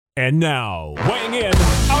And now, weighing in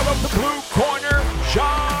out of the blue corner,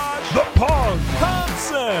 Josh the Punk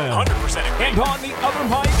Thompson. 100% agree. And on the other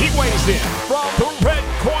mic, he weighs in from the red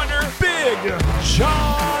corner, Big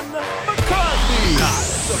John McCarthy.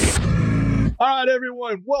 All right,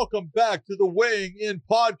 everyone, welcome back to the Weighing In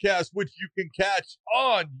podcast, which you can catch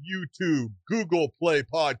on YouTube, Google Play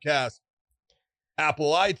Podcast,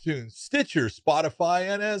 Apple iTunes, Stitcher, Spotify,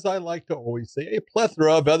 and as I like to always say, a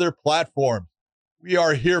plethora of other platforms. We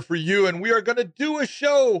are here for you, and we are going to do a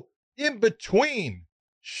show in between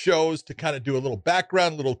shows to kind of do a little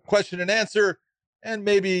background, little question and answer, and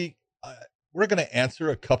maybe we're going to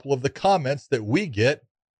answer a couple of the comments that we get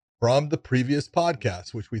from the previous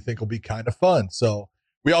podcast, which we think will be kind of fun. So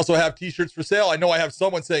we also have t-shirts for sale. I know I have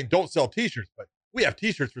someone saying don't sell t-shirts, but we have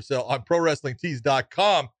t-shirts for sale on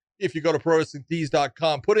ProWrestlingTees.com. If you go to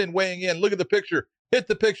ProWrestlingTees.com, put in Weighing In, look at the picture, hit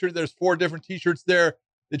the picture. There's 4 different t-shirts there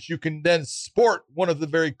that you can then sport one of the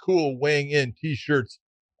very cool Weighing In t-shirts.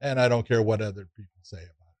 And I don't care what other people say about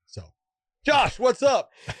it. So, Josh, what's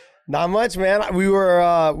up? Not much, man. We're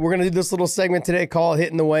going to do this little segment today called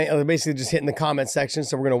Hitting the Weigh, basically just hitting the comment section.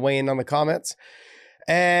 So we're going to weigh in on the comments.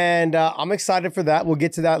 And I'm excited for that. We'll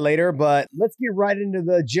get to that later, but let's get right into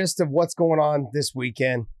the gist of what's going on this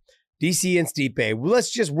weekend. DC and Stipe.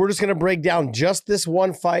 We're just going to break down just this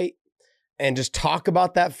one fight and just talk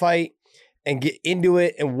about that fight and get into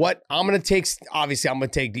it and what I'm going to take. Obviously, I'm going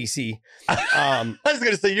to take DC. I was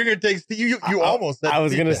going to say, you're going to take Steve. You almost said I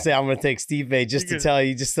was going to Stipe. say, I'm going to take Stipe just to tell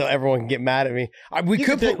you, just so everyone can get mad at me. I will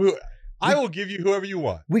give you whoever you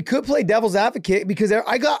want. We could play devil's advocate because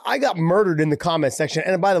I got murdered in the comment section.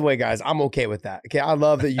 And by the way, guys, I'm okay with that. Okay. I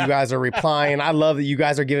love that you guys are replying. I love that you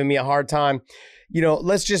guys are giving me a hard time. You know,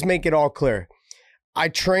 let's just make it all clear. I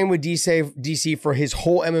trained with DC for his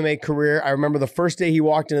whole MMA career. I remember the first day he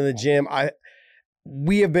walked into the gym.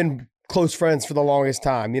 We have been close friends for the longest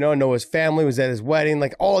time. You know, I know his family, was at his wedding,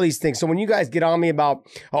 like all these things. So when you guys get on me about,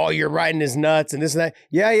 oh, you're riding his nuts and this and that.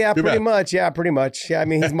 Yeah, pretty much. Yeah, pretty much. Yeah, I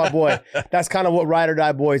mean, he's my boy. That's kind of what ride or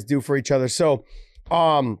die boys do for each other. So,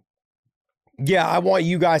 yeah, I want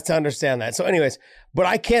you guys to understand that. So anyways,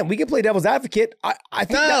 but we can play devil's advocate. I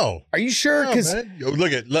think No. Are you sure? Because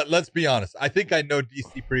let's be honest. I think I know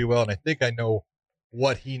DC pretty well, and I think I know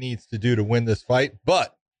what he needs to do to win this fight,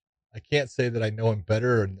 but I can't say that I know him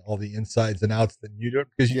better and all the insides and outs than you do,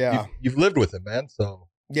 because you've lived with him, man. So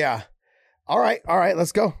yeah. All right.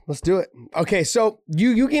 Let's go. Let's do it. Okay. So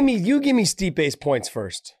you give me Stipe's points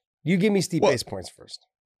first. Points first.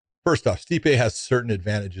 First off, Stipe has certain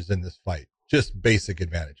advantages in this fight, just basic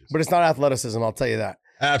advantages. But it's not athleticism. I'll tell you that.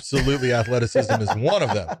 Absolutely. Athleticism is one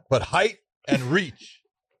of them, but height and reach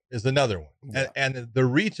is another one. Yeah. And the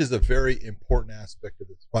reach is a very important aspect of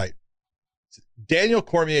this fight. Daniel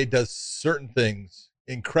Cormier does certain things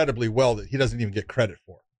incredibly well that he doesn't even get credit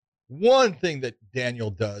for. One thing that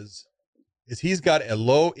Daniel does is he's got a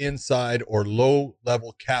low inside or low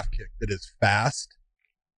level calf kick that is fast.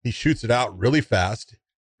 He shoots it out really fast,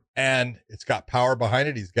 and it's got power behind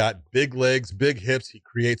it. He's got big legs, big hips. He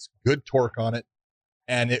creates good torque on it,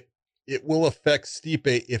 and it will affect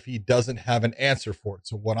Stipe if he doesn't have an answer for it.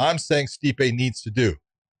 So what I'm saying Stipe needs to do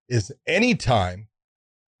is anytime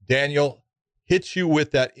Daniel hits you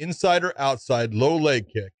with that inside or outside low leg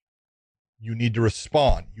kick, you need to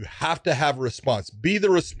respond. You have to have a response. Be the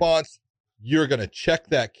response, you're going to check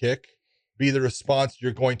that kick. Be the response,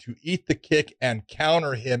 you're going to eat the kick and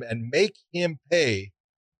counter him and make him pay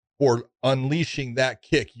for unleashing that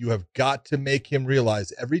kick. You have got to make him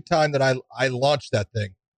realize every time that I launch that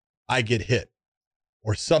thing, I get hit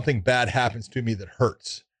or something bad happens to me that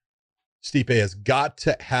hurts. Stipe has got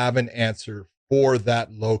to have an answer for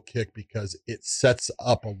that low kick because it sets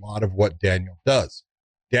up a lot of what Daniel does.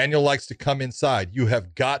 Daniel likes to come inside. You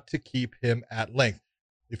have got to keep him at length.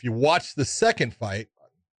 If you watch the second fight,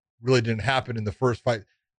 really didn't happen in the first fight.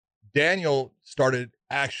 Daniel started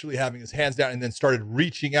actually having his hands down and then started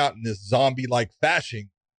reaching out in this zombie-like fashion.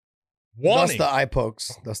 That's the eye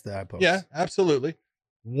pokes. Yeah, absolutely.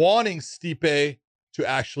 Wanting Stipe to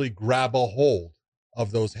actually grab a hold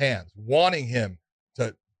of those hands. Wanting him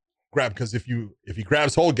to grab, because if he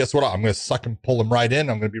grabs hold, guess what? I'm going to suck and pull him right in.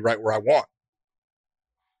 I'm going to be right where I want.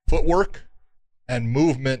 Footwork and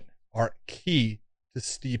movement are key to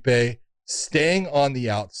Stipe staying on the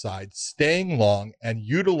outside, staying long, and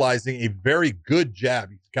utilizing a very good jab.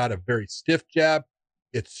 He's got a very stiff jab.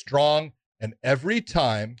 It's strong. And every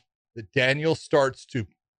time that Daniel starts to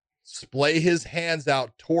splay his hands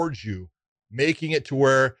out towards you, making it to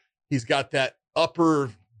where he's got that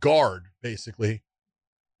upper guard, basically,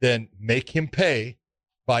 then make him pay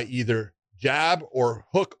by either jab or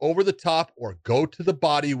hook over the top or go to the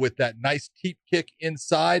body with that nice teep kick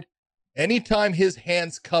inside. Anytime his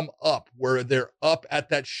hands come up where they're up at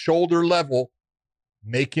that shoulder level,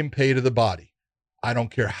 make him pay to the body. I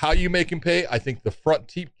don't care how you make him pay. I think the front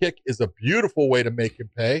teep kick is a beautiful way to make him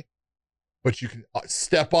pay, but you can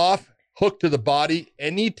step off, hook to the body.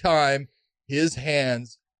 Anytime his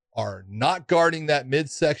hands are not guarding that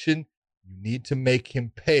midsection, you need to make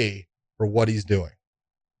him pay for what he's doing.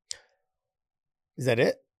 Is that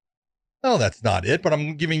it? No, that's not it, but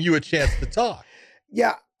I'm giving you a chance to talk.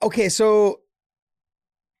 Yeah. Okay. So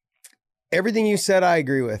everything you said, I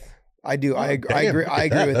agree with. I do. I agree. I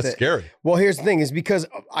agree with it. That's scary. Well, here's the thing is because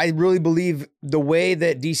I really believe the way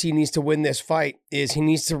that DC needs to win this fight is he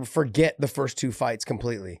needs to forget the first two fights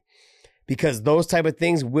completely, because those type of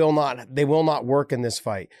things will not work in this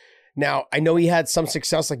fight. Now, I know he had some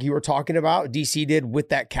success like you were talking about, DC did with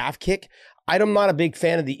that calf kick. I'm not a big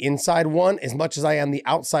fan of the inside one as much as I am the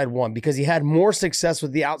outside one, because he had more success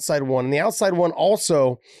with the outside one. And the outside one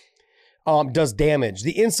also does damage.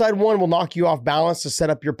 The inside one will knock you off balance to set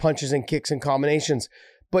up your punches and kicks and combinations,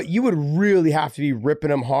 but you would really have to be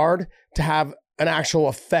ripping him hard to have an actual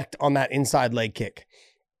effect on that inside leg kick.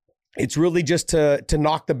 It's really just to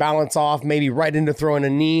knock the balance off, maybe right into throwing a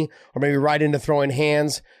knee or maybe right into throwing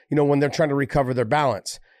hands, when they're trying to recover their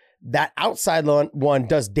balance. That outside one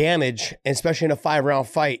does damage, and especially in a 5-round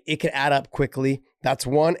fight, it can add up quickly. That's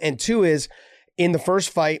one. And two is, in the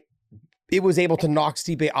first fight, it was able to knock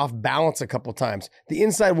Stipe off balance a couple times. The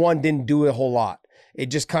inside one didn't do a whole lot. It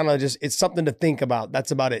just it's something to think about.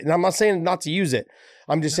 That's about it. And I'm not saying not to use it.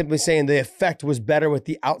 I'm just simply saying the effect was better with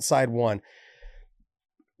the outside one.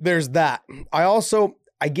 There's that.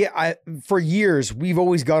 For years, we've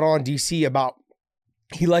always got on DC about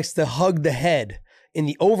he likes to hug the head in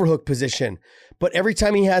the overhook position. But every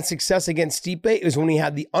time he had success against Stipe, it was when he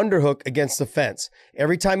had the underhook against the fence.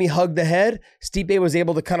 Every time he hugged the head, Stipe was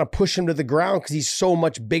able to kind of push him to the ground because he's so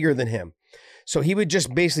much bigger than him. So he would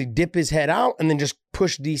just basically dip his head out and then just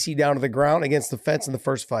push DC down to the ground against the fence in the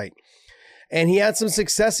first fight. And he had some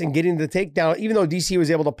success in getting the takedown, even though DC was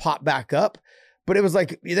able to pop back up. But it was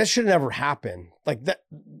like, that should never happen. Like that,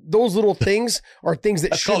 those little things are things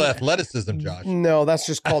that should. That's called athleticism, Josh. No, that's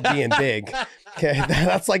just called being big. Okay,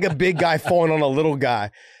 that's like a big guy falling on a little guy.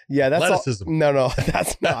 Yeah, that's athleticism. No,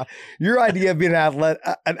 that's not. Your idea of being an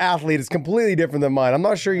athlete is completely different than mine. I'm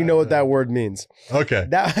not sure you know what that word means. Okay.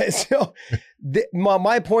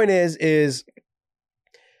 My point is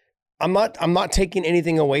I'm not taking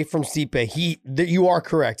anything away from Stipe. You are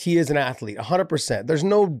correct. He is an athlete, 100%. There's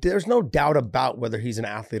no doubt about whether he's an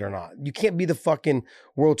athlete or not. You can't be the fucking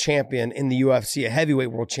world champion in the UFC, a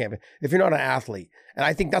heavyweight world champion, if you're not an athlete. And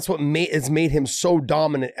I think that's what has made him so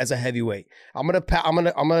dominant as a heavyweight. I'm gonna pat him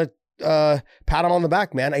on the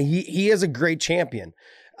back, man. He is a great champion.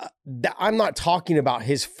 I'm not talking about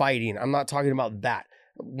his fighting. I'm not talking about that.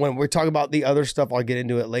 When we're talking about the other stuff, I'll get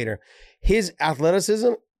into it later. His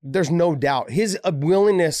athleticism, there's no doubt. His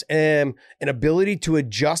willingness and ability to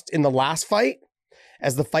adjust in the last fight,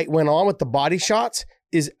 as the fight went on with the body shots,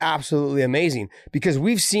 is absolutely amazing. Because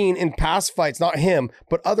we've seen in past fights, not him,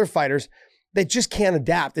 but other fighters that just can't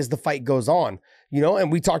adapt as the fight goes on.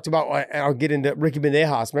 And we talked about, and I'll get into Ricky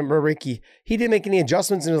Bandejas. Remember Ricky? He didn't make any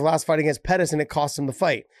adjustments in his last fight against Pettis, and it cost him the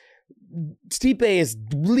fight. Stipe is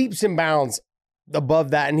leaps and bounds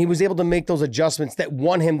above that, and he was able to make those adjustments that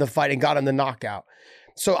won him the fight and got him the knockout.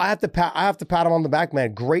 So I have to pat him on the back,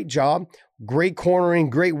 man. Great job, great cornering,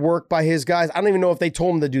 great work by his guys. I don't even know if they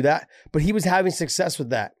told him to do that, but he was having success with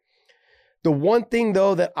that. The one thing,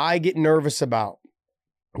 though, that I get nervous about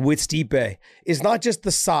with Stipe is not just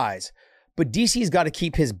the size, but DC's got to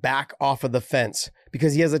keep his back off of the fence,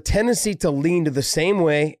 because he has a tendency to lean to the same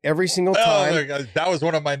way every single time. Oh, that was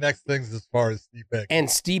one of my next things as far as Stipe. And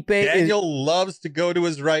Stipe Daniel loves to go to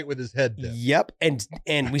his right with his head down. Yep.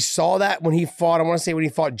 And we saw that when he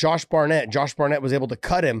fought Josh Barnett. Josh Barnett was able to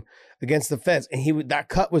cut him against the fence, and that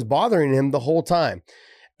cut was bothering him the whole time.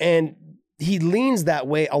 And he leans that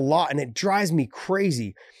way a lot, and it drives me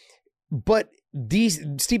crazy. But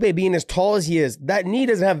Stipe being as tall as he is, that knee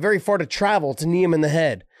doesn't have very far to travel to knee him in the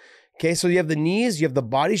head. Okay, so you have the knees, you have the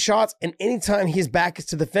body shots, and anytime his back is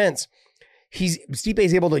to the fence, Stipe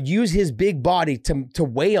is able to use his big body to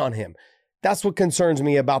weigh on him. That's what concerns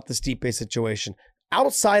me about the Stipe situation.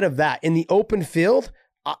 Outside of that, in the open field,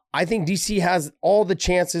 I think DC has all the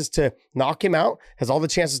chances to knock him out, has all the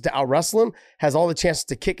chances to out-wrestle him, has all the chances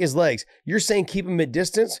to kick his legs. You're saying keep him at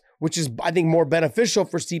distance, which is, I think, more beneficial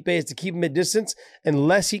for Stipe, is to keep him at distance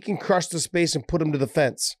unless he can crush the space and put him to the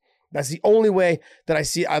fence. That's the only way that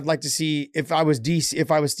I'd like to see, if I was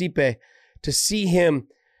Stipe, to see him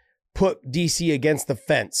put DC against the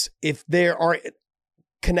fence. If they are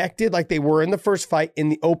connected like they were in the first fight in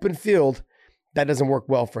the open field, that doesn't work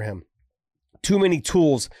well for him. Too many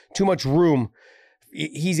tools, too much room.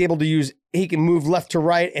 He's able to use, he can move left to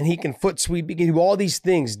right and he can foot sweep. He can do all these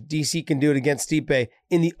things. DC can do it against Stipe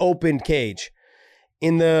in the open cage.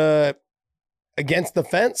 Against the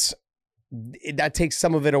fence, that takes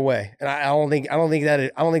some of it away. And I don't think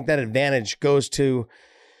that advantage goes to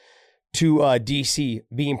DC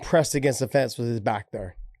being pressed against the fence with his back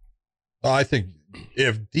there. I think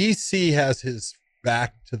if DC has his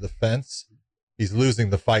back to the fence, he's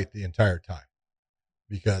losing the fight the entire time,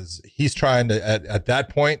 because he's trying to, at that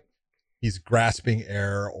point, he's grasping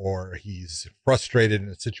air or he's frustrated in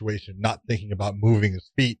a situation, not thinking about moving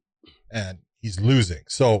his feet, and he's losing.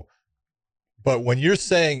 So, but when you're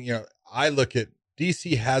saying, I look at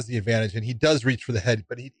DC has the advantage and he does reach for the head,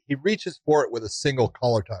 but he reaches for it with a single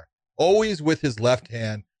collar tie, always with his left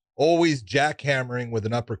hand, always jackhammering with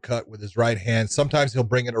an uppercut with his right hand. Sometimes he'll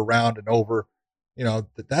bring it around and over.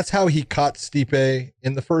 That's how he caught Stipe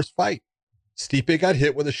in the first fight. Stipe got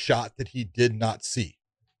hit with a shot that he did not see.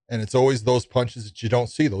 And it's always those punches that you don't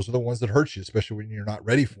see. Those are the ones that hurt you, especially when you're not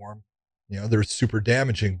ready for them. They're super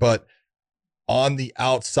damaging. But on the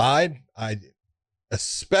outside, I think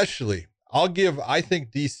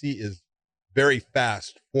DC is very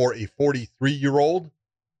fast for a 43-year-old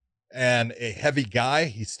and a heavy guy.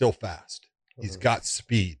 He's still fast. He's got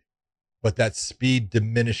speed, but that speed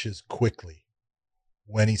diminishes quickly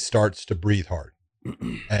when he starts to breathe hard.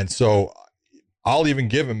 And so I'll even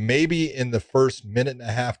give him maybe in the first minute and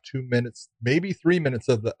a half, 2 minutes, maybe 3 minutes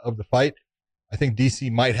of the fight, I think DC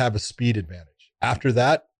might have a speed advantage. After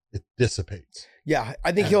that, it dissipates. Yeah,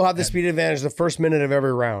 I think he'll have the speed advantage the first minute of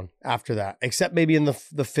every round after that, except maybe in the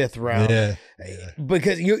fifth round. Yeah.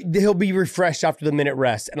 Because he'll be refreshed after the minute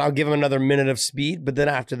rest, and I'll give him another minute of speed. But then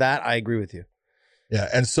after that, I agree with you. Yeah,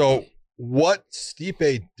 and so what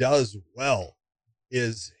Stipe does well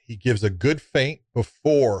is he gives a good feint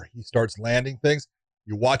before he starts landing things.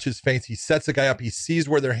 You watch his feints. He sets a guy up. He sees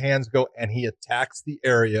where their hands go, and he attacks the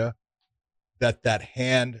area that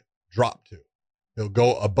hand dropped to. He'll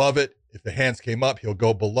go above it. If the hands came up, he'll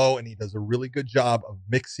go below, and he does a really good job of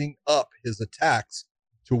mixing up his attacks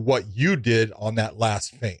to what you did on that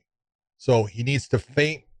last feint. So he needs to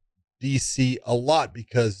feint DC a lot,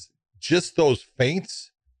 because just those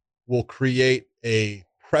feints will create a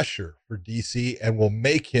pressure for DC and will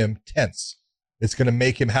make him tense. It's going to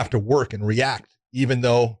make him have to work and react, even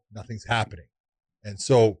though nothing's happening. And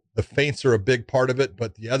so the feints are a big part of it.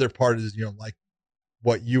 But the other part is, like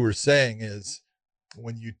what you were saying is,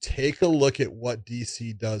 when you take a look at what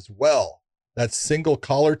DC does well, that single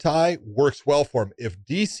collar tie works well for him. If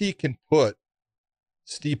DC can put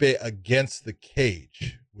Stipe against the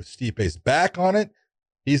cage with Stipe's back on it,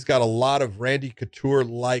 he's got a lot of Randy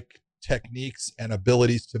Couture-like techniques and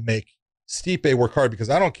abilities to make Stipe work hard, because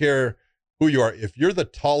I don't care who you are. If you're the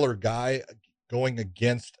taller guy going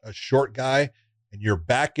against a short guy and your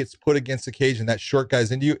back gets put against the cage and that short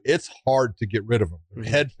guy's into you, it's hard to get rid of him. Your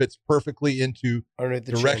head fits perfectly into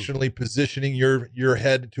directionally positioning your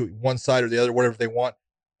head to one side or the other, whatever they want.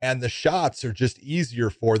 And the shots are just easier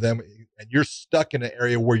for them. And you're stuck in an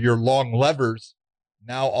area where your long levers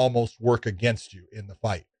now almost work against you in the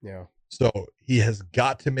fight. Yeah. So he has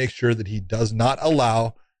got to make sure that he does not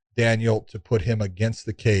allow Daniel to put him against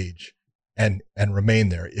the cage and remain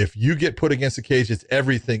there. If you get put against the cage, it's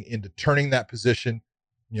everything into turning that position,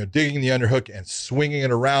 digging the underhook and swinging it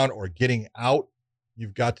around or getting out.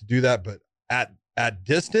 You've got to do that. But at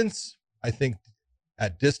distance, I think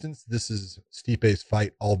at distance, this is Stipe's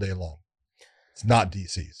fight all day long. It's not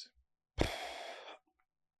DC's.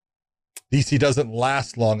 DC doesn't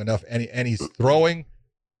last long enough, and he's throwing.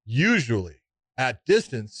 Usually at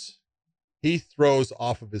distance, he throws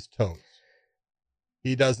off of his toes.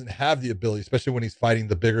 He doesn't have the ability, especially when he's fighting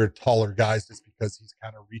the bigger, taller guys, just because he's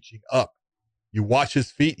kind of reaching up. You watch his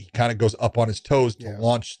feet, he kind of goes up on his toes to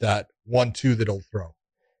launch that 1-2 that he'll throw,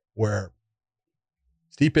 where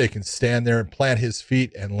Stipe can stand there and plant his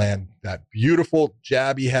feet and land that beautiful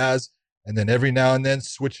jab he has, and then every now and then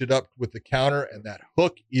switch it up with the counter, and that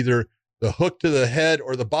hook, either the hook to the head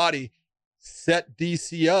or the body, set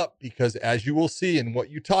DC up, because as you will see in what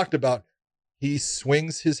you talked about, he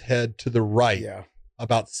swings his head to the right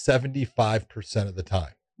about 75% of the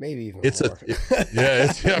time. Maybe even more.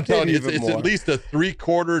 I'm telling you, it's at least a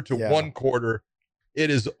 3/4 to 1/4. It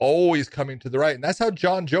is always coming to the right. And that's how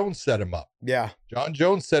John Jones set him up. Yeah. John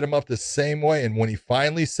Jones set him up the same way. And when he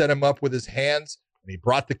finally set him up with his hands and he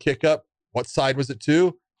brought the kick up, what side was it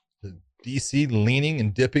to? The DC leaning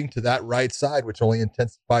and dipping to that right side, which only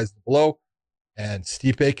intensifies the blow. And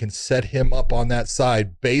Stipe can set him up on that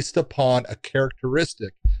side based upon a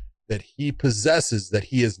characteristic that he possesses that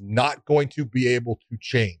he is not going to be able to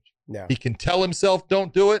change. Yeah. He can tell himself,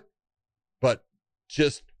 don't do it, but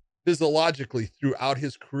just physiologically throughout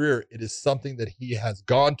his career, it is something that he has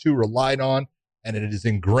gone to, relied on, and it is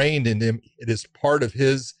ingrained in him. It is part of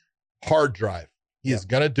his hard drive. He is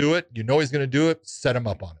going to do it. You know he's going to do it. Set him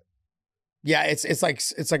up on it. Yeah, it's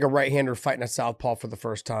like a right-hander fighting a southpaw for the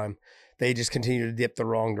first time. They just continue to dip the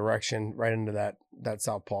wrong direction right into that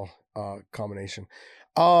southpaw combination.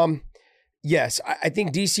 Yes, I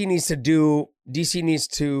think DC needs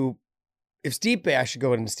to, if Stipe, I should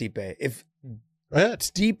go into Stipe. If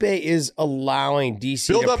Stipe is allowing DC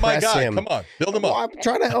build to up my press guy. him. Come on, build him up. I'm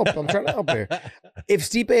trying to help here. If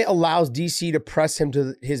Stipe allows DC to press him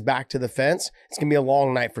to his back to the fence, it's going to be a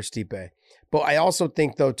long night for Stipe. But I also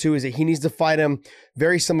think, though, too, is that he needs to fight him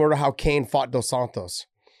very similar to how Cain fought Dos Santos.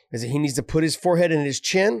 Is that he needs to put his forehead in his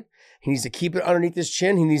chin. He needs to keep it underneath his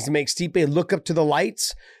chin. He needs to make Stipe look up to the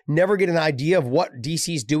lights, never get an idea of what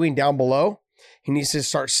DC's doing down below. He needs to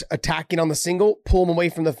start attacking on the single, pull him away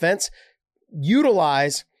from the fence,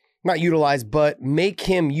 but make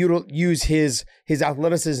him use his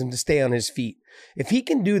athleticism to stay on his feet. If he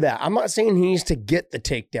can do that, I'm not saying he needs to get the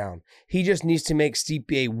takedown. He just needs to make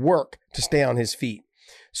Stipe work to stay on his feet.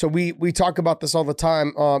 So we talk about this all the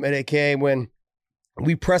time at AKA when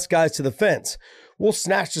we press guys to the fence. We'll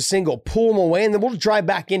snatch the single, pull them away, and then we'll drive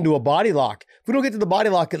back into a body lock. If we don't get to the body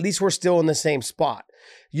lock, at least we're still in the same spot.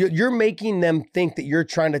 You're making them think that you're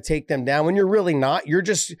trying to take them down when you're really not.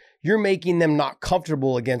 You're making them not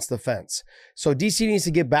comfortable against the fence. So DC needs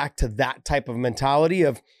to get back to that type of mentality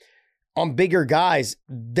of, on bigger guys,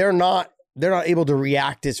 they're not able to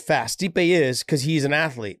react as fast. Stipe is, because he's an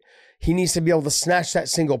athlete. He needs to be able to snatch that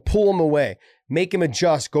single, pull him away, make him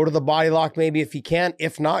adjust, go to the body lock maybe if he can.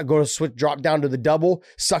 If not, go to switch, drop down to the double,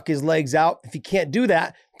 suck his legs out. If he can't do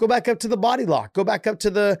that, go back up to the body lock, go back up to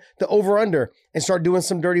the over-under and start doing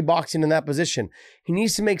some dirty boxing in that position. He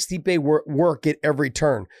needs to make Stipe work at every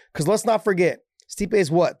turn. Because let's not forget, Stipe is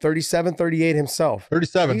what, 37, 38 himself?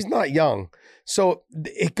 37. He's not young. So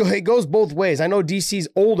it goes both ways. I know DC's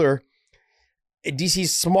older,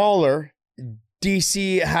 DC's smaller,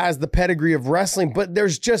 DC has the pedigree of wrestling, but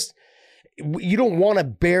there's just, you don't want to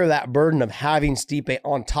bear that burden of having Stipe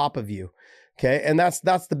on top of you. Okay. And that's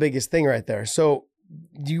the biggest thing right there. So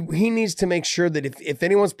he needs to make sure that if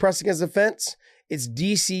anyone's pressing against the fence, it's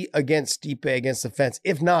DC against Stipe against the fence.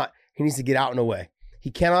 If not, he needs to get out and away. He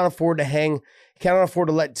cannot afford to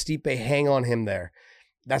let Stipe hang on him there.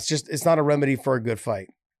 That's just, it's not a remedy for a good fight.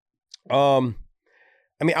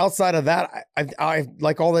 I mean, outside of that, I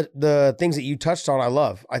like all the things that you touched on. I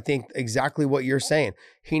love. I think exactly what you're saying.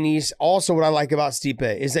 He needs, also what I like about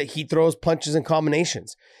Stipe is that he throws punches and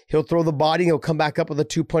combinations. He'll throw the body, he'll come back up with a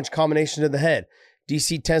 2-punch combination to the head.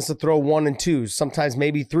 DC tends to throw 1 and 2s, sometimes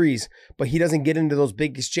maybe 3s, but he doesn't get into those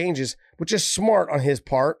big exchanges, which is smart on his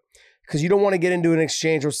part, because you don't want to get into an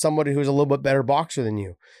exchange with somebody who's a little bit better boxer than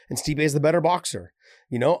you. And Stipe is the better boxer.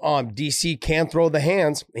 You know, DC can throw the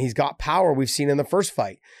hands. He's got power, we've seen in the first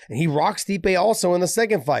fight. And he rocks Stipe also in the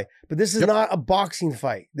second fight. But this is not a boxing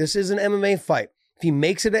fight. This is an MMA fight. If he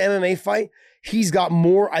makes it an MMA fight,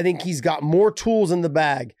 I think he's got more tools in the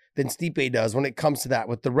bag than Stipe does when it comes to that.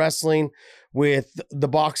 With the wrestling, with the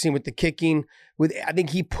boxing, with the kicking. I think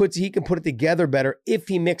he can put it together better if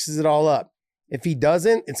he mixes it all up. If he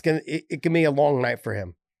doesn't, it can be a long night for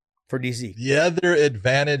him. For DC. The other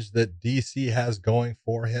advantage that DC has going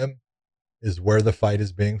for him is where the fight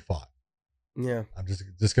is being fought. Yeah. I'm just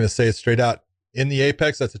going to say it straight out. In the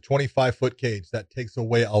Apex, that's a 25-foot cage. That takes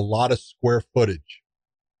away a lot of square footage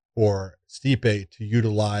for Stipe to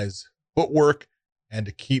utilize footwork and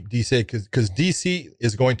to keep DC, because DC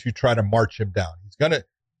is going to try to march him down.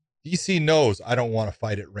 DC knows I don't want to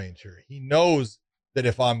fight at range here. He knows that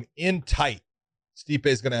if I'm in tight, Stipe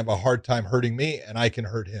is going to have a hard time hurting me and I can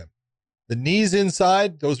hurt him. The knees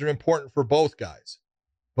inside, those are important for both guys.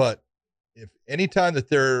 But if anytime that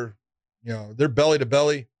they're belly to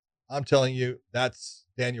belly, I'm telling you, that's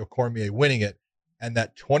Daniel Cormier winning it. And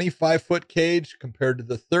that 25-foot cage compared to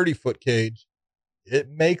the 30-foot cage, it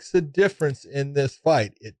makes a difference in this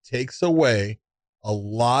fight. It takes away a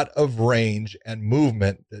lot of range and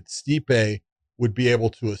movement that Stipe would be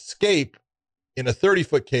able to escape. In a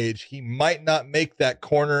 30-foot cage, he might not make that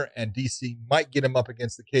corner, and DC might get him up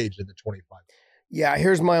against the cage in the 25. Yeah,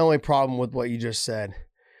 here's my only problem with what you just said.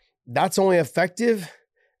 That's only effective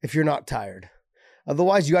if you're not tired.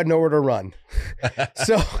 Otherwise, you got nowhere to run.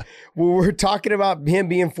 So when we're talking about him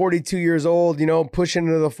being 42 years old, pushing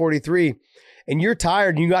into the 43, and you're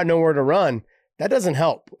tired and you got nowhere to run, that doesn't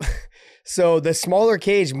help. So the smaller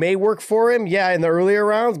cage may work for him, in the earlier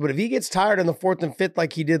rounds, but if he gets tired in the 4th and 5th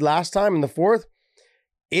like he did last time in the 4th,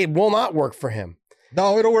 it will not work for him.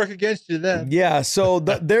 No, it'll work against you then. Yeah, so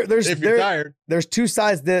if you're tired. There's two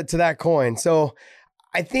sides to that coin. So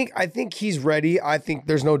I think he's ready. I think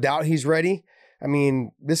there's no doubt he's ready. I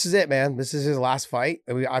mean, this is it, man. This is his last fight.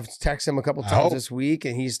 I've texted him a couple times this week,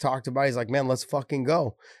 and he's talked about it. He's like, man, let's fucking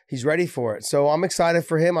go. He's ready for it. So I'm excited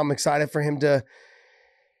for him. I'm excited for him to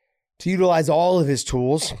utilize all of his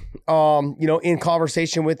tools. In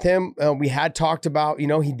conversation with him, we had talked about,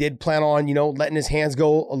 he did plan on, letting his hands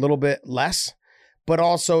go a little bit less, but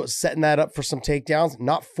also setting that up for some takedowns,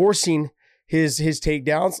 not forcing his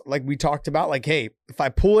takedowns like we talked about. Like, hey, if I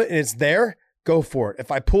pull it and it's there, go for it.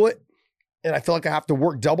 If I pull it and I feel like I have to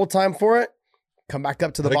work double time for it, come back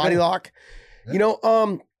up to the body lock.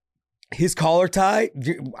 Yeah. His collar tie,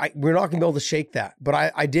 we're not going to be able to shake that.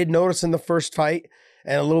 But I did notice in the first fight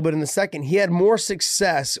and a little bit in the second, he had more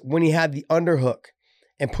success when he had the underhook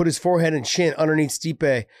and put his forehead and chin underneath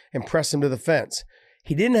Stipe and press him to the fence.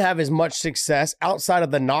 He didn't have as much success outside of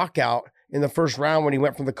the knockout in the first round when he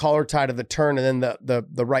went from the collar tie to the turn and then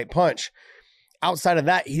the right punch. Outside of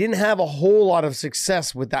that, he didn't have a whole lot of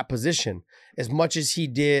success with that position as much as he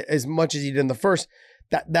did in the first.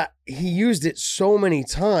 That he used it so many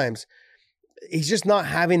times. He's just not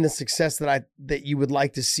having the success that you would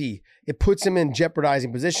like to see. It puts him in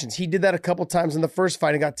jeopardizing positions. He did that a couple times in the first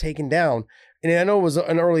fight and got taken down. And I know it was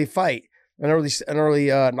an early fight, an early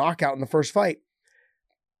knockout in the first fight,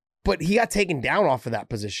 but he got taken down off of that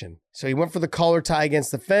position. So he went for the collar tie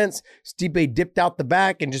against the fence. Stipe dipped out the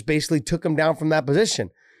back and just basically took him down from that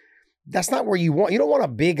position. That's not where you don't want a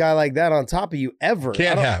big guy like that on top of you ever.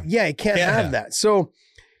 Can't have. Yeah, he can't have that. So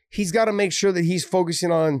he's got to make sure that he's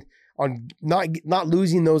focusing on not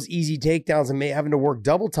losing those easy takedowns and having to work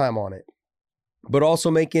double time on it, but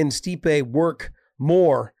also making Stipe work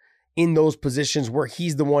more in those positions where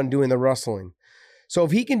he's the one doing the wrestling. So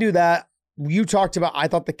if he can do that, you talked about, I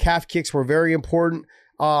thought the calf kicks were very important.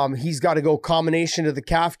 He's got to go combination to the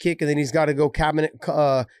calf kick, and then he's got to go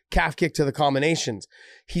calf kick to the combinations.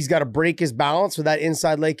 He's got to break his balance with that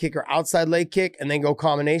inside leg kick or outside leg kick, and then go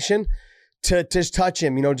combination to just touch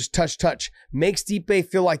him, just touch. Make Stipe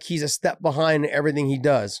feel like he's a step behind in everything he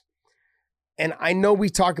does. And I know we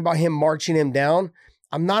talk about him marching him down.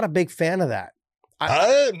 I'm not a big fan of that.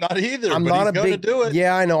 I'm not either, but he's going to do it.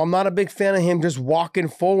 Yeah, I know. I'm not a big fan of him just walking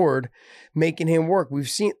forward, making him work.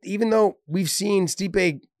 Even though we've seen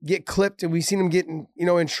Stipe get clipped and we've seen him getting,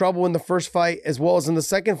 in trouble in the first fight as well as in the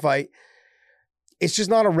second fight, it's just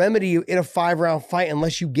not a remedy in a 5-round fight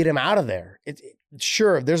unless you get him out of there.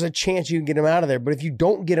 Sure, there's a chance you can get him out of there, but if you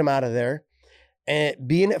don't get him out of there, and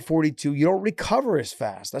being at 42, you don't recover as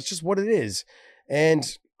fast. That's just what it is. And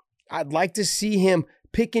I'd like to see him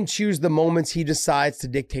pick and choose the moments he decides to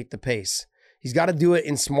dictate the pace. He's got to do it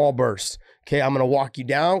in small bursts. Okay, I'm going to walk you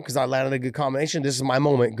down because I landed a good combination. This is my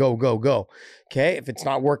moment. Go, go, go. Okay, if it's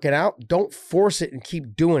not working out, don't force it and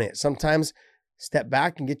keep doing it. Sometimes step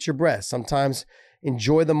back and get your breath. Sometimes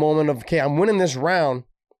enjoy the moment of, okay, I'm winning this round.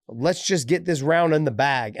 Let's just get this round in the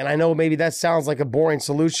bag. And I know maybe that sounds like a boring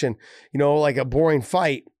solution, like a boring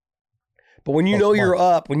fight. But when you're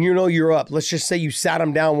up, let's just say you sat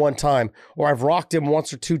him down one time, or I've rocked him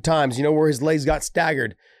once or two times, where his legs got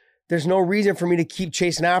staggered. There's no reason for me to keep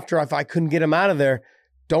chasing after if I couldn't get him out of there.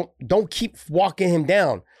 Don't keep walking him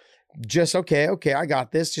down. Just, okay, I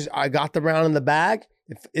got this. I got the round in the bag.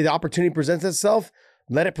 If the opportunity presents itself,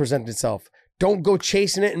 let it present itself. Don't go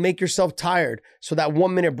chasing it and make yourself tired. So that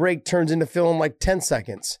 1 minute break turns into feeling like 10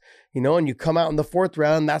 seconds, and you come out in the 4th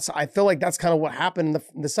round. I feel like that's kind of what happened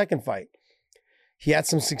in the second fight. He had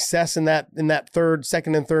some success in that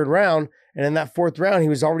second and third round. And in that 4th round, he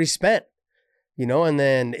was already spent, and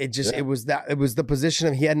then it was the position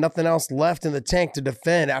of he had nothing else left in the tank to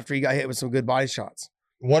defend after he got hit with some good body shots.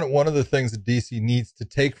 One of the things that DC needs to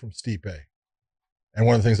take from Stipe, and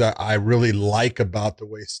one of the things I really like about the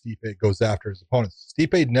way Stipe goes after his opponents,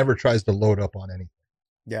 Stipe never tries to load up on anything.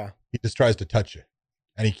 Yeah. He just tries to touch you,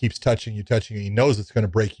 and he keeps touching you. He knows it's going to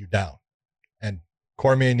break you down. And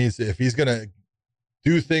Cormier needs to, if he's going to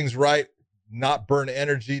do things right, not burn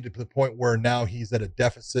energy to the point where now he's at a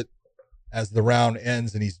deficit as the round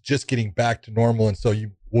ends and he's just getting back to normal. And so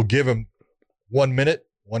you will give him 1 minute.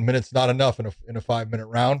 1 minute's not enough in a 5-minute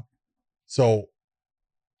round. So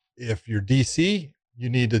if you're DC, you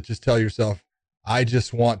need to just tell yourself, I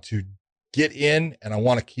just want to get in and I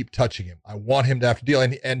want to keep touching him. I want him to have to deal.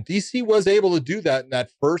 And DC was able to do that in that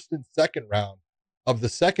first and second round of the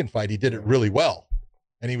second fight. He did it really well.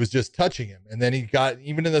 And he was just touching him. And then he got,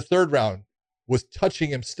 even in the 3rd round, was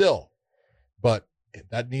touching him still. But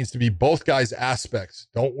that needs to be both guys' aspects.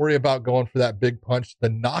 Don't worry about going for that big punch. The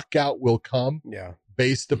knockout will come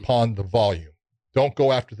based upon the volume. Don't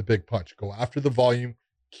go after the big punch. Go after the volume.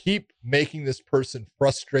 Keep making this person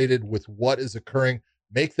frustrated with what is occurring.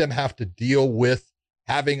 Make them have to deal with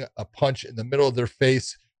having a punch in the middle of their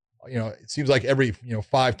face. You know, it seems like every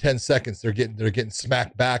 5-10 seconds they're getting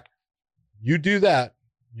smacked back. You do that,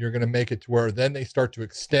 you're going to make it to where then they start to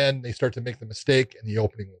extend, they start to make the mistake, and the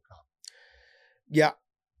opening will come. Yeah,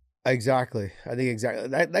 exactly. I think exactly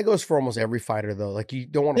that goes for almost every fighter though. Like you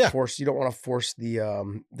don't want to force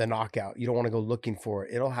the knockout. You don't want to go looking for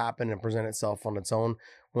it. It'll happen and present itself on its own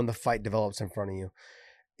when the fight develops in front of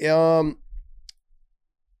you.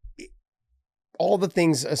 All the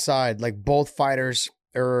things aside, like both fighters,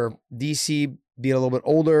 or DC being a little bit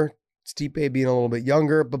older, Stipe being a little bit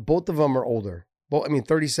younger, but both of them are older. Well, I mean,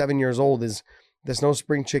 37 years old that's no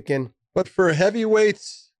spring chicken. But for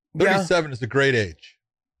heavyweights, 37 is a great age.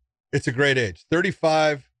 It's a great age.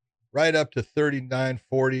 35 right up to 39,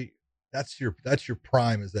 40. That's your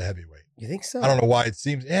prime as a heavyweight. You think so? I don't know why it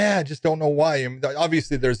seems. Yeah, I just don't know why. I mean,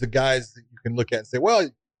 obviously there's the guys that you can look at and say, well,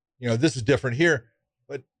 this is different here.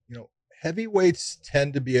 But, heavyweights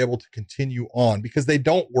tend to be able to continue on because they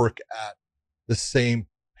don't work at the same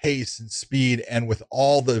pace and speed and with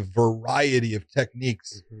all the variety of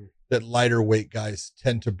techniques that lighter weight guys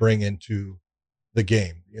tend to bring into the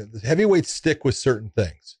game. The heavyweights stick with certain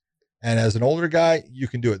things. And as an older guy, you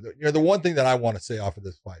can do it. The one thing that I want to say off of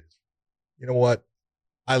this fight is, you know what?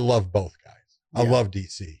 I love both guys. I love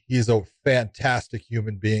DC. He's a fantastic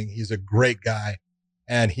human being. He's a great guy.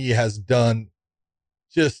 And he has done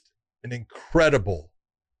just an incredible,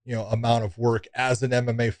 amount of work as an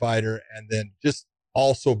MMA fighter. And then just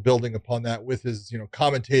also building upon that with his,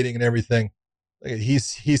 commentating and everything.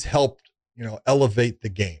 He's helped, elevate the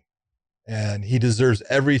game. And he deserves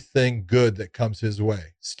everything good that comes his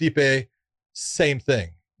way. Stipe, same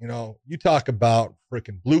thing. You talk about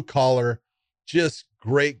freaking blue collar, just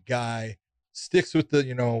great guy, sticks with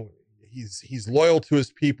the, he's loyal to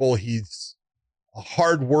his people. He's a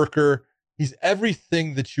hard worker. He's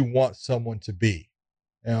everything that you want someone to be,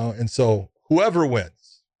 and so whoever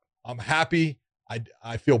wins, I'm happy.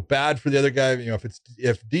 I feel bad for the other guy.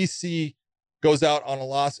 If DC goes out on a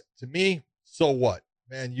loss, to me, so what?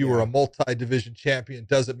 Man, you were a multi-division champion.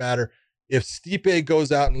 Doesn't matter. If Stipe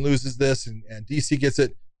goes out and loses this and DC gets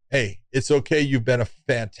it, hey, it's okay. You've been a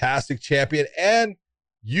fantastic champion and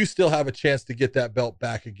you still have a chance to get that belt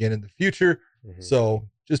back again in the future. So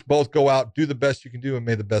just both go out, do the best you can do, and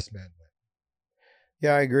may the best man win.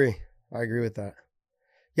 Yeah, I agree. I agree with that.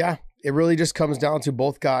 Yeah, it really just comes down to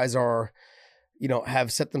both guys are,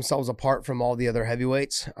 have set themselves apart from all the other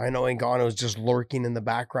heavyweights. I know Ngannou is just lurking in the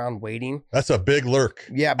background, waiting. That's a big lurk.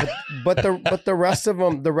 Yeah, but the rest of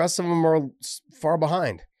them are far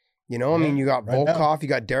behind. I mean, you got Volkov, you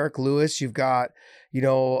got Derek Lewis, you've got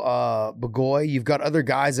Bagoy, you've got other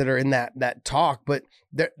guys that are in that talk, but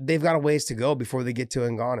they've got a ways to go before they get to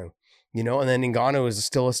Ngannou. And then Ngannou is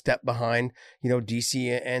still a step behind,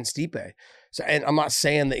 DC and Stipe. So, and I'm not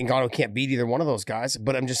saying that Ngannou can't beat either one of those guys,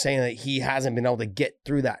 but I'm just saying that he hasn't been able to get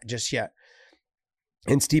through that just yet.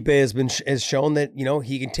 And Stipe has shown that,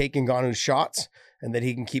 he can take Ngannou's shots and that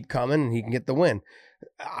he can keep coming and he can get the win.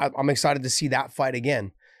 I'm excited to see that fight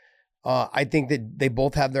again. I think that they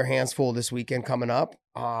both have their hands full this weekend coming up.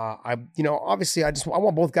 Obviously I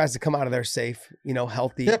want both guys to come out of there safe,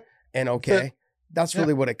 healthy and okay. That's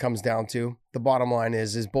really what it comes down to. The bottom line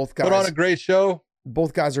is both guys put on a great show.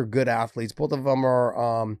 Both guys are good athletes. Both of them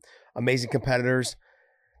are amazing competitors,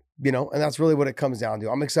 and that's really what it comes down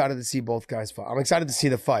to. I'm excited to see both guys fight. I'm excited to see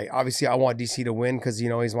the fight. Obviously, I want DC to win because,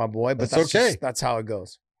 he's my boy, but that's okay. That's how it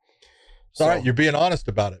goes. It's all right. You're being honest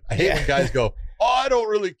about it. I hate when guys go, oh, I don't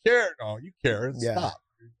really care. No, you care. Stop.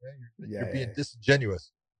 You're being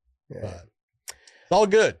disingenuous. But it's all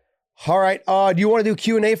good. All right. Do you want to do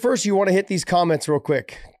Q&A first? Or you want to hit these comments real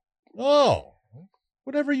quick? Oh,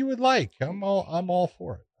 whatever you would like. I'm all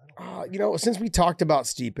for it. Since we talked about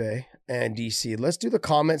Stipe and DC, let's do the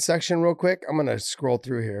comment section real quick. I'm going to scroll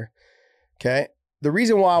through here. Okay. The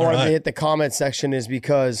reason why I wanted to hit the comment section is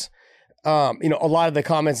because, a lot of the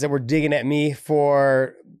comments that were digging at me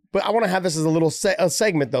but I want to have this as a little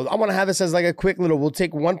segment though. I want to have this as like a quick we'll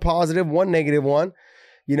take one positive, one negative one,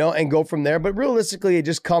 and go from there. But realistically, it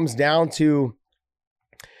just comes down to,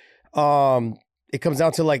 look,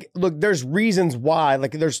 there's reasons why,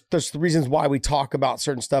 there's reasons why we talk about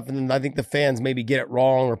certain stuff. And then I think the fans maybe get it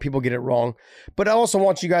wrong or people get it wrong. But I also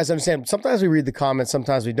want you guys to understand, sometimes we read the comments,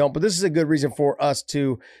 sometimes we don't. But this is a good reason for us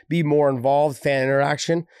to be more involved, fan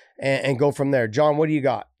interaction, and go from there. John, what do you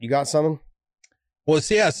got? You got something? Well,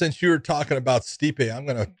 since you were talking about Stipe, I'm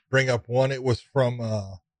going to bring up one. It was from,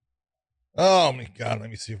 oh my God, let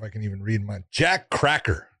me see if I can even read mine. Jack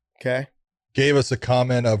Cracker. Okay. Gave us a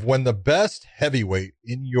comment of when the best heavyweight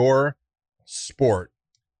in your sport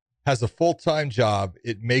has a full-time job,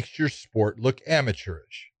 it makes your sport look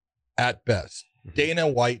amateurish at best. Dana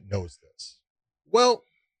White knows this. Well,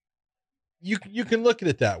 you can look at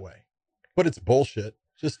it that way, but it's bullshit.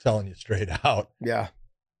 Just telling you straight out. Yeah.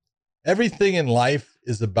 Everything in life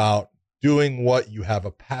is about doing what you have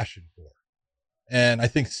a passion for. And I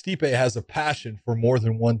think Stipe has a passion for more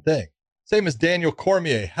than one thing. Same as Daniel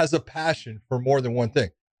Cormier has a passion for more than one thing.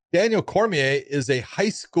 Daniel Cormier is a high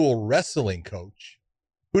school wrestling coach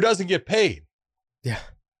who doesn't get paid. Yeah.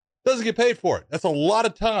 Doesn't get paid for it. That's a lot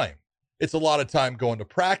of time. It's a lot of time going to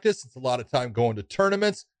practice. It's a lot of time going to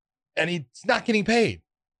tournaments, and he's not getting paid.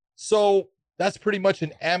 So that's pretty much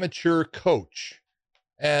an amateur coach.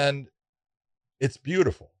 And it's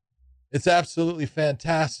beautiful. It's absolutely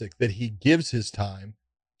fantastic that he gives his time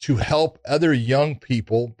to help other young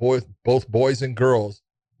people, both boys and girls,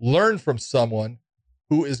 learn from someone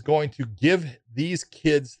who is going to give these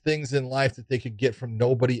kids things in life that they could get from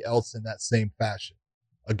nobody else in that same fashion.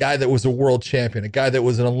 A guy that was a world champion, a guy that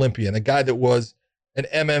was an Olympian, a guy that was an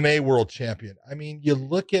MMA world champion. I mean, you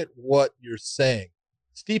look at what you're saying.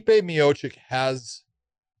 Stipe Miocic has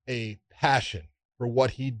a passion for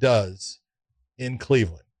what he does in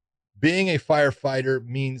Cleveland. Being a firefighter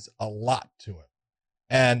means a lot to him.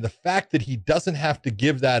 And the fact that he doesn't have to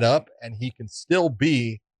give that up and he can still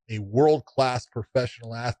be a world-class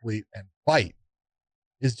professional athlete and fight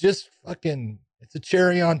is just fucking, it's a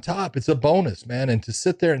cherry on top. It's a bonus, man. And to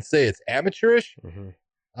sit there and say it's amateurish,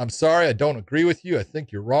 I'm sorry, I don't agree with you. I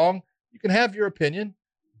think you're wrong. You can have your opinion,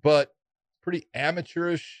 but it's pretty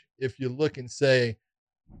amateurish if you look and say,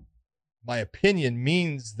 my opinion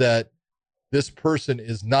means that this person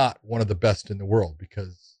is not one of the best in the world,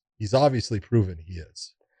 because he's obviously proven he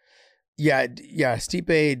is. Yeah.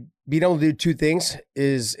 Stipe being able to do two things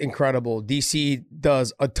is incredible. DC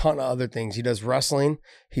does a ton of other things. He does wrestling.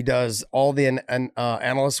 He does all the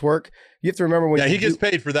analyst work. You have to remember when he gets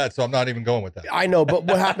paid for that, so I'm not even going with that. I know, but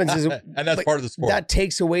what happens is, and that's part of the sport. That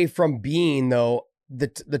takes away from being, though,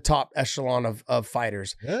 the top echelon of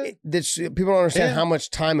fighters. Yeah. People don't understand how much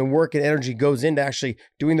time and work and energy goes into actually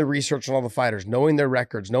doing the research on all the fighters, knowing their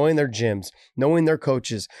records, knowing their gyms, knowing their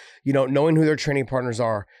coaches, knowing who their training partners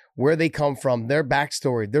are, where they come from, their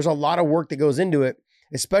backstory. There's a lot of work that goes into it,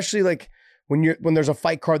 especially like when there's a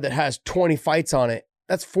fight card that has 20 fights on it.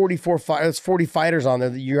 That's 40 fighters on there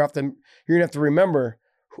that you're gonna have to remember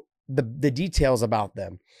the details about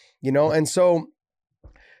them, and so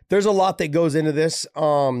there's a lot that goes into this.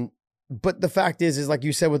 But the fact is like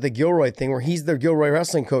you said with the Gilroy thing, where he's the Gilroy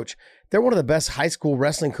wrestling coach, they're one of the best high school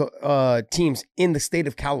wrestling teams in the state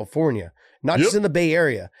of California, not just in the Bay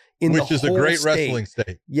Area, which is a great wrestling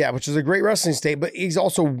state. Yeah, which is a great wrestling state, but he's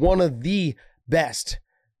also one of the best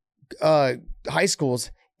high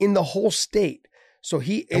schools in the whole state. So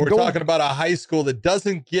we're talking about a high school that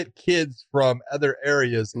doesn't get kids from other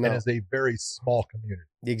areas and is a very small community.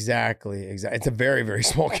 Exactly. It's a very, very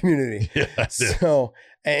small community. Yeah, so,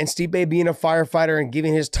 and Stipe being a firefighter and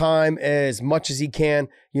giving his time as much as he can,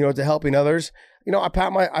 to helping others, I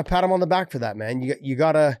pat him on the back for that, man. You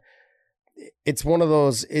gotta, it's one of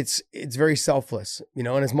those, it's very selfless, and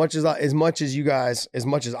as much as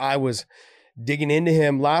I was digging into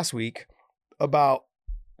him last week about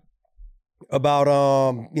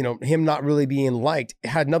him not really being liked, it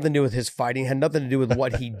had nothing to do with his fighting, had nothing to do with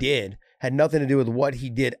what he did, had nothing to do with what he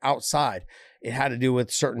did outside. It had to do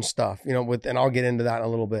with certain stuff, and I'll get into that in a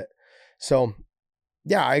little bit. So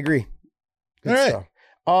yeah, I agree. Good stuff.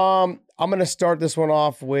 I'm going to start this one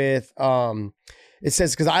off with, it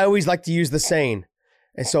says, cause I always like to use the saying.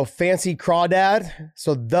 And so the Fancy Crawdad,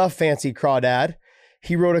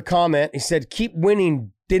 he wrote a comment. He said, keep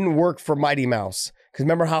winning didn't work for Mighty Mouse. Because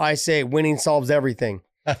remember how I say winning solves everything.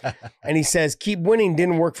 And he says, keep winning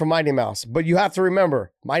didn't work for Mighty Mouse. But you have to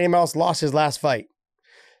remember, Mighty Mouse lost his last fight.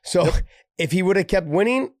 So if he would have kept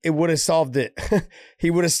winning, it would have solved it. He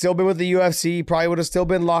would have still been with the UFC, probably would have still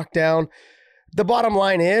been locked down. The bottom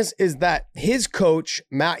line is that his coach,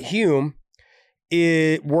 Matt Hume,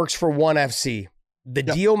 works for ONE FC. The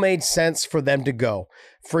deal made sense for them to go.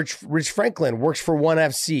 Rich Franklin works for ONE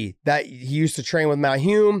FC. That he used to train with Matt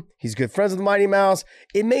Hume. He's good friends with Mighty Mouse.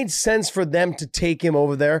 It made sense for them to take him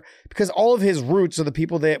over there because all of his roots are the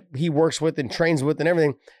people that he works with and trains with and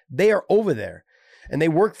everything. They are over there and they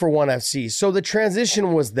work for ONE FC. So the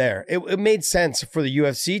transition was there. It made sense for the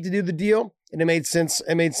UFC to do the deal, and it made sense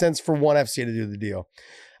for ONE FC to do the deal.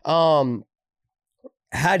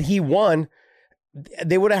 Had he won,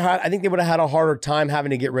 they would have had, I think they would have had a harder time having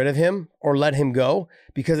to get rid of him or let him go,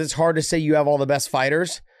 because it's hard to say you have all the best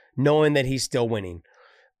fighters knowing that he's still winning.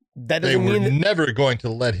 That doesn't mean that, never going to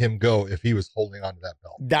let him go if he was holding on to that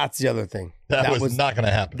belt. That's the other thing. That was not going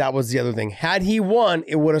to happen. That was the other thing. Had he won,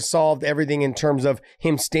 it would have solved everything in terms of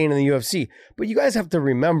him staying in the UFC. But you guys have to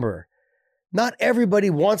remember, not everybody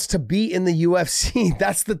wants to be in the UFC.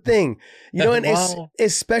 That's the thing. You know, and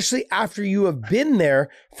especially after you have been there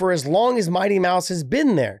for as long as Mighty Mouse has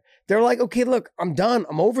been there. They're like, okay, look, I'm done.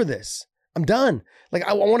 I'm over this. I'm done. Like,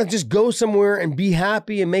 I want to just go somewhere and be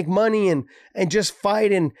happy and make money and just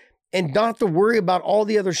fight and not have to worry about all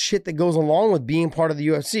the other shit that goes along with being part of the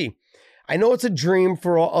UFC. I know it's a dream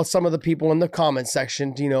for some of the people in the comment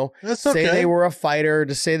section to, you know, say they were a fighter,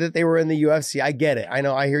 to say that they were in the UFC. I get it. I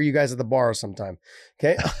know. I hear you guys at the bar sometime.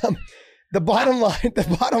 Okay. The bottom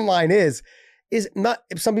line is not,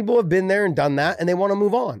 if some people have been there and done that and they want to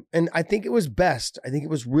move on. And I think it was best. I think it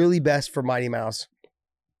was really best for Mighty Mouse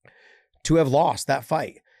to have lost that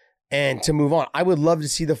fight and to move on. I would love to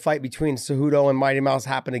see the fight between Cejudo and Mighty Mouse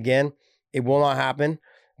happen again. It will not happen.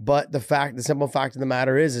 But the simple fact of the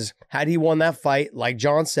matter is had he won that fight, like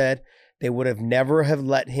John said, they would have never have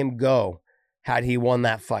let him go had he won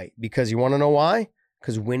that fight. Because you want to know why?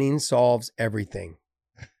 Because winning solves everything.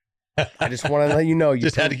 I just want to let you know. You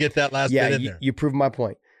just had to get that last bit in there. You proved my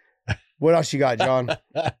point. What else you got, John?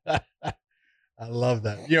 I love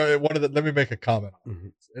that. You know, let me make a comment.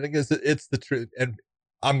 I think it's the truth. And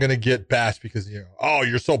I'm going to get bashed because, you know, oh,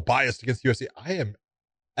 you're so biased against the UFC. I am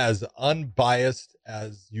as unbiased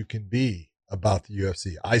as you can be about the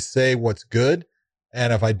UFC. I say what's good.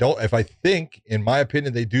 And if I think, in my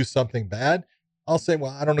opinion, they do something bad, I'll say,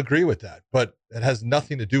 well, I don't agree with that. But it has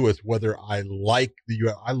nothing to do with whether I like the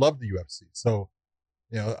UFC. I love the UFC. So,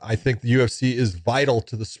 you know, I think the UFC is vital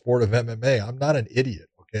to the sport of MMA. I'm not an idiot.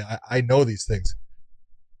 Okay. I know these things.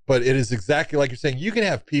 But it is exactly like you're saying. You can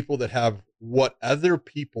have people that have what other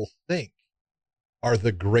people think are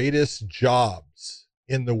the greatest jobs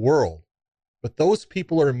in the world, but those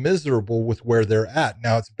people are miserable with where they're at.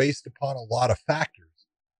 Now, it's based upon a lot of factors,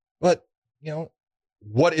 but, you know,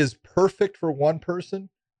 what is perfect for one person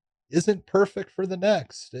isn't perfect for the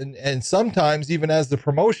next. And sometimes, even as the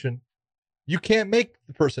promotion, you can't make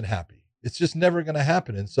the person happy. It's just never going to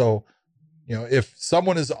happen. And so, you know, if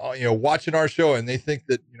someone is, you know, watching our show and they think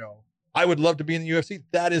that, you know, I would love to be in the UFC,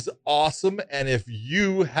 that is awesome. And if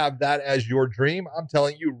you have that as your dream, I'm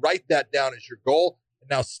telling you, write that down as your goal and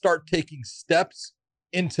now start taking steps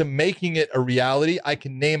into making it a reality. I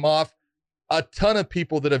can name off a ton of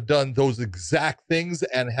people that have done those exact things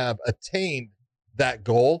and have attained that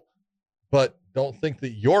goal, but don't think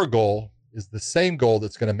that your goal is the same goal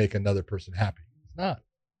that's going to make another person happy. It's not.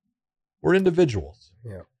 We're individuals.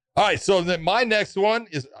 Yeah. All right, so then my next one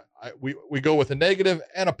is we go with a negative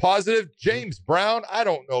and a positive. James Brown, I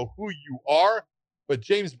don't know who you are, but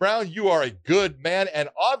James Brown, you are a good man, and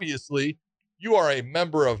obviously you are a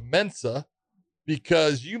member of Mensa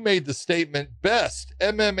because you made the statement, best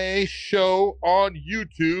MMA show on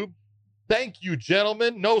YouTube. Thank you,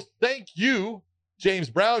 gentlemen. No, thank you, James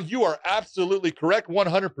Brown. You are absolutely correct,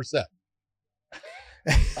 100%.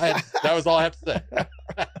 That was all I have to say.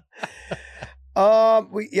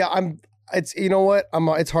 It's, you know what?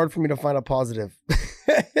 It's hard for me to find a positive.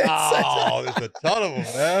 There's a ton of them,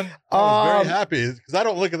 man. I was very happy because I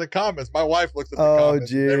don't look at the comments. My wife looks at the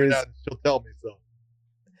comments. And every now and then she'll tell me so.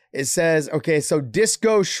 It says, okay, so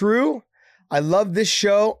Disco Shrew, I love this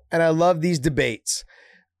show and I love these debates.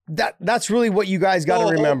 That's really what you guys got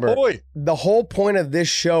to remember. The whole point of this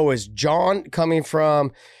show is John, coming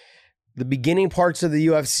from the beginning parts of the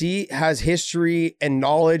UFC, has history and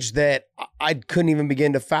knowledge that I couldn't even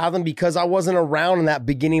begin to fathom because I wasn't around in that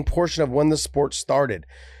beginning portion of when the sport started.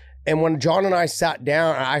 And when John and I sat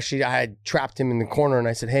down, I had trapped him in the corner and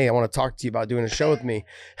I said, hey, I want to talk to you about doing a show with me.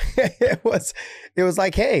 It was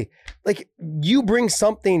like, hey, like, you bring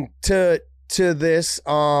something to this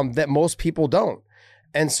that most people don't.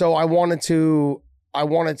 And so I wanted to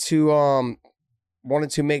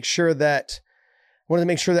make sure that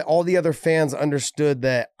all the other fans understood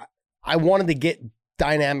that I wanted to get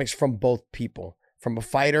dynamics from both people. From a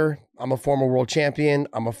fighter, I'm a former world champion.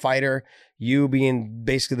 I'm a fighter. You being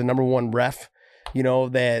basically the number one ref, you know,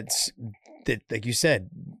 that like you said,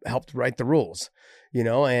 helped write the rules, you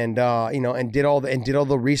know, and did all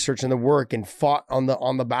the research and the work and fought on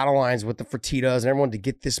the battle lines with the Fertitas and everyone to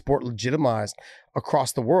get this sport legitimized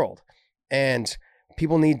across the world. And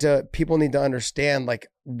people need to understand like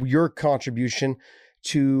your contribution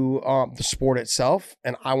to the sport itself,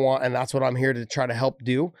 and that's what I'm here to try to help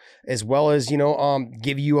do, as well as, you know,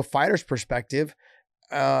 give you a fighter's perspective,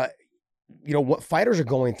 what fighters are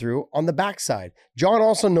going through on the backside. John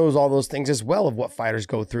also knows all those things as well of what fighters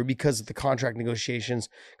go through because of the contract negotiations,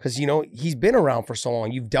 because, he's been around for so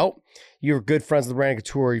long. You're good friends with Randy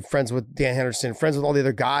Couture, you're friends with Dan Henderson, friends with all the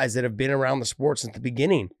other guys that have been around the sport since the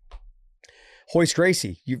beginning. Hoist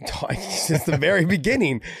Gracie, you've talked since the very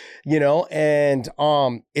beginning, and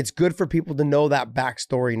it's good for people to know that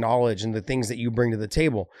backstory knowledge and the things that you bring to the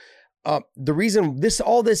table. The reason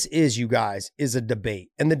all this is, you guys, is a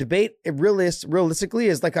debate. And the debate, realistically,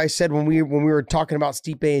 is like I said when we were talking about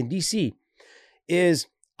Stipe and DC, is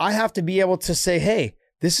I have to be able to say, hey,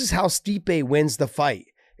 this is how Stipe wins the fight.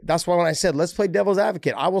 That's why when I said, let's play devil's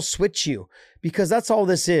advocate, I will switch you, because that's all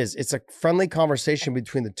this is. It's a friendly conversation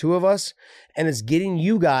between the two of us, and it's getting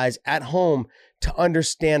you guys at home to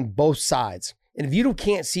understand both sides. And if you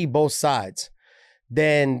can't see both sides,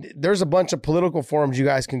 then there's a bunch of political forums you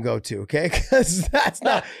guys can go to, okay? Because that's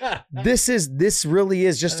not, this really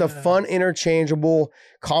is just a fun, interchangeable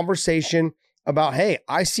conversation about, hey,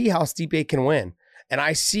 I see how Stipe can win, and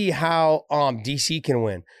I see how DC can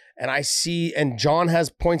win. And John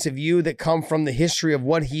has points of view that come from the history of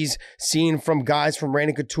what he's seen from guys from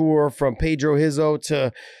Randy Couture, from Pedro Hizzo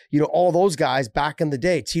to, all those guys back in the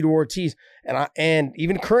day, Tito Ortiz, and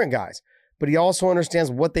even current guys. But he also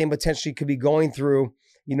understands what they potentially could be going through,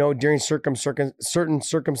 during certain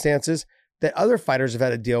circumstances that other fighters have had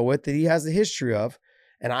to deal with that he has a history of.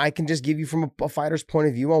 And I can just give you from a fighter's point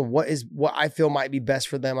of view on what I feel might be best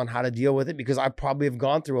for them on how to deal with it, because I probably have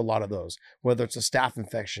gone through a lot of those, whether it's a staph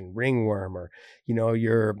infection, ringworm, or,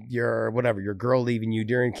 your whatever, your girl leaving you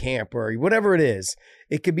during camp, or whatever it is.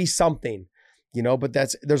 It could be something, but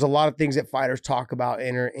there's a lot of things that fighters talk about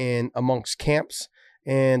in amongst camps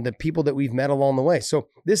and the people that we've met along the way. So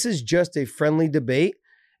this is just a friendly debate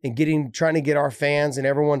and trying to get our fans and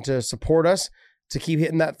everyone to support us, to keep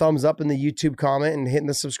hitting that thumbs up in the YouTube comment and hitting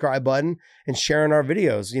the subscribe button and sharing our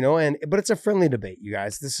videos, but it's a friendly debate, you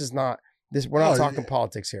guys. We're not talking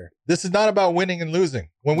politics here. This is not about winning and losing.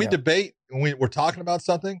 When we debate, when we're talking about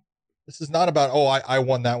something, this is not about, I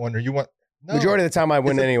won that one or you won. No. Majority of the time I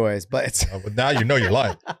win anyways, but it's but now you're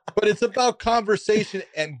lying. But it's about conversation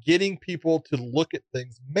and getting people to look at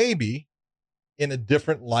things maybe in a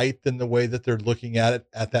different light than the way that they're looking at it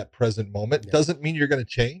at that present moment. Yeah. Doesn't mean you're going to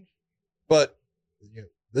change, but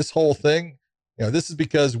this whole thing, this is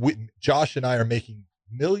because Josh and I are making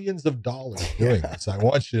millions of dollars doing this. I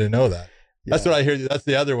want you to know that. That's what I hear. That's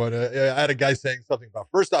the other one. I had a guy saying something about,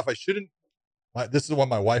 first off, this is what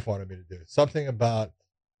my wife wanted me to do. Something about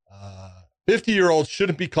 50-year-olds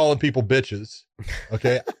shouldn't be calling people bitches.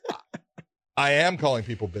 Okay. I am calling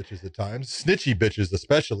people bitches at times, snitchy bitches,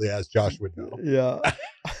 especially, as Josh would know. Yeah.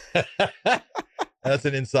 That's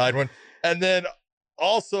an inside one. And then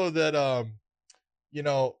also that,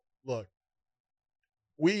 look,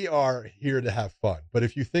 we are here to have fun. But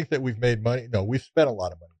if you think that we've made money, no, we've spent a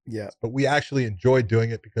lot of money. Yeah. But we actually enjoy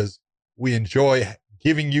doing it because we enjoy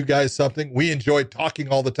giving you guys something. We enjoy talking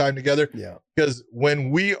all the time together. Yeah. Because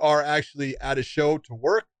when we are actually at a show to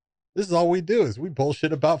work, this is all we do is we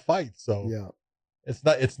bullshit about fights. So yeah,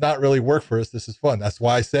 it's not really work for us. This is fun. That's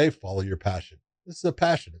why I say follow your passion. This is a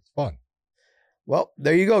passion. It's fun. Well,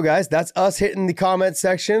 there you go, guys. That's us hitting the comment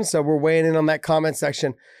section. So we're weighing in on that comment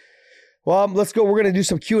section. Well, let's go. We're going to do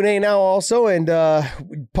some Q&A now also. And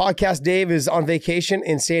Podcast Dave is on vacation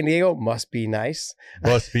in San Diego. Must be nice.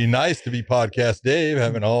 Must be nice to be Podcast Dave,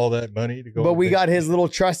 having all that money to go. But we got his little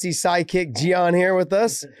trusty sidekick, Gian, here with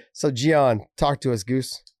us. So, Gian, talk to us,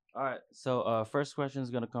 Goose. All right. So, first question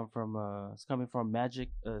is going to come from, it's coming from Magic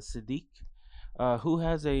Sadiq. Who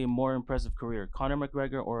has a more impressive career, Conor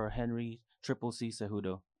McGregor or Henry Triple C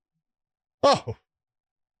Cejudo? Oh,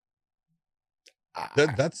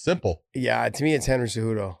 that's simple. Yeah, to me, it's Henry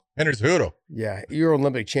Cejudo. Henry Cejudo. Yeah, you're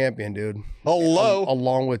Olympic champion, dude. Hello.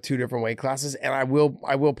 Along with 2 different weight classes, and I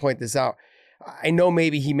will point this out. I know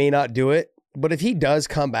maybe he may not do it, but if he does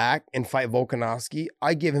come back and fight Volkanovski,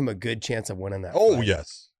 I give him a good chance of winning that. Oh, fight.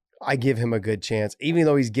 Yes. I give him a good chance, even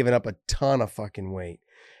though he's given up a ton of fucking weight.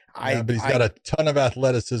 But he's got a ton of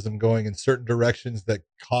athleticism going in certain directions that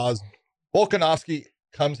cause Volkanovski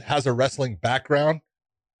has a wrestling background.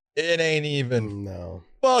 It ain't even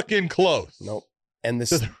fucking close. Nope. And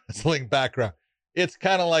to the wrestling background. It's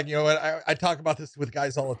kind of like, I talk about this with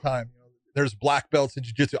guys all the time. There's black belts in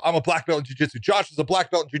jiu-jitsu. I'm a black belt in jiu-jitsu. Josh is a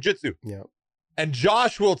black belt in jiu-jitsu. Yeah. And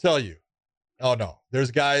Josh will tell you, oh no,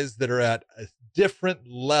 there's guys that are at a different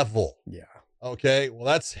level. Yeah. Okay. Well,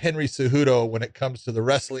 that's Henry Cejudo when it comes to the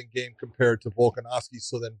wrestling game compared to Volkanovski.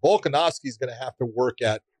 So then Volkanovski is going to have to work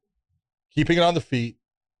at keeping it on the feet,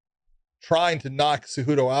 trying to knock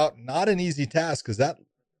Cejudo out. Not an easy task because that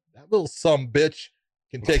little bitch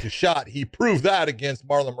can take a shot. He proved that against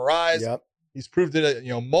Marlon Moraes. Yep. He's proved it,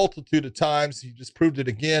 multitude of times. He just proved it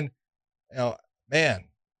again. Man,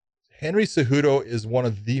 Henry Cejudo is one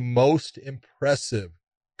of the most impressive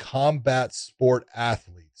combat sport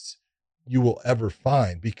athletes you will ever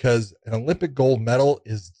find, because an Olympic gold medal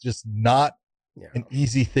is just not an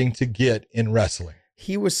easy thing to get in wrestling.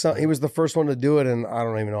 He was the first one to do it in I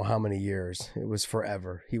don't even know how many years. It was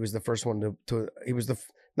forever. He was the first one to he was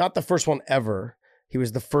not the first one ever. He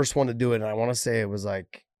was the first one to do it, and I want to say it was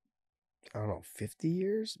like, I don't know, 50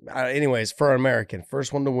 years? Anyways, for an American,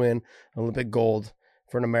 first one to win Olympic gold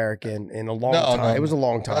for an American in a long time. No, it was a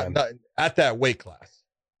long time. Not at that weight class.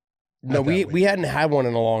 No, we hadn't had one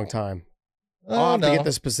in a long time. I'll have to get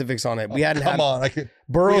the specifics on it. We hadn't had. Come on,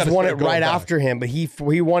 Burroughs won it right after him, but he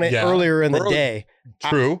won it earlier in the day.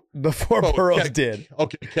 True. Before Burroughs did.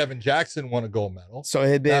 Okay, Kevin Jackson won a gold medal. So it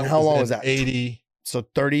had been, how long was that? 80. So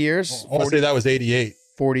 30 years? I want to say that was 88.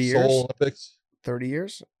 40 years? Seoul Olympics. 30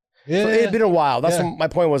 years? Yeah. So it had been a while. That's what my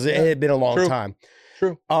point was. It had been a long time.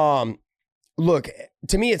 True. Look,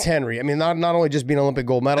 to me, it's Henry. I mean, not only just being an Olympic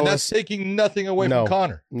gold medalist. And that's taking nothing away from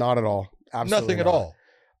Conor. Not at all. Absolutely nothing at all.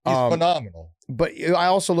 He's phenomenal. But I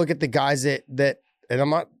also look at the guys that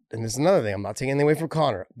and this is another thing, I'm not taking anything away from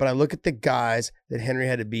Conor, but I look at the guys that Henry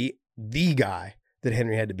had to beat, the guy that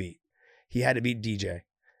Henry had to beat. He had to beat DJ.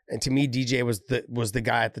 And to me, DJ was the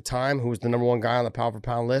guy at the time who was the number one guy on the pound for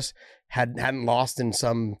pound list, hadn't lost in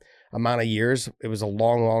some amount of years. It was a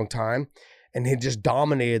long, long time. And he just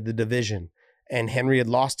dominated the division. And Henry had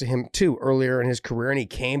lost to him too earlier in his career, and he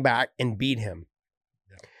came back and beat him.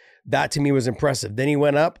 Yeah. That to me was impressive. Then he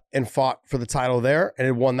went up and fought for the title there and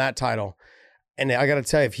had won that title. And I got to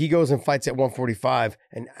tell you, if he goes and fights at 145,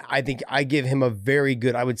 and I think I give him a very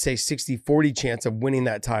good, I would say 60-40 chance of winning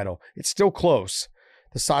that title. It's still close.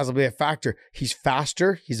 The size will be a factor. He's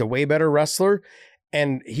faster. He's a way better wrestler,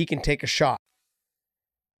 and he can take a shot.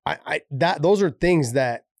 Those are things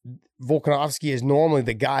that Volkanovski is normally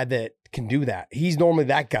the guy that can do that. He's normally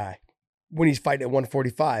that guy when he's fighting at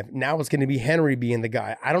 145. Now it's going to be Henry being the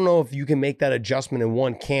guy. I don't know if you can make that adjustment in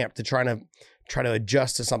one camp to try to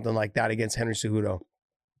adjust to something like that against Henry Cejudo.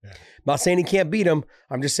 Yeah. I'm not saying he can't beat him.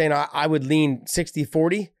 I'm just saying I would lean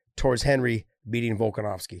 60-40 towards Henry beating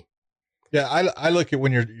Volkanovski. Yeah, I look at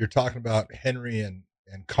when you're talking about Henry and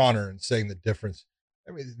Conor and saying the difference.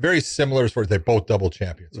 I mean, very similar as far as they're both double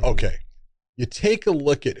champions. Mm-hmm. Okay. You take a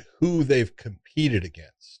look at who they've competed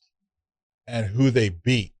against and who they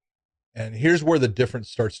beat. And here's where the difference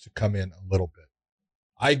starts to come in a little bit.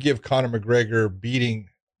 I give Conor McGregor beating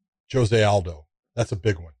Jose Aldo. That's a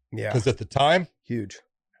big one. Yeah. Because at the time, huge.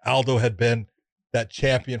 Aldo had been that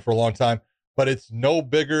champion for a long time, but it's no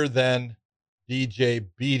bigger than DJ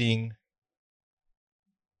beating,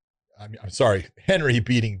 Henry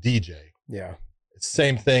beating DJ. Yeah.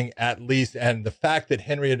 Same thing at least. And the fact that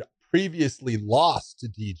Henry had previously lost to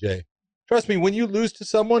DJ, trust me, when you lose to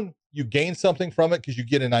someone, you gain something from it because you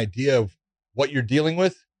get an idea of what you're dealing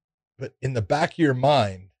with. But in the back of your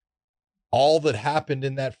mind, all that happened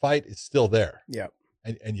in that fight is still there. Yeah.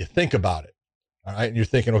 And you think about it. All right. And you're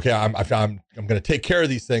thinking, okay, I'm going to take care of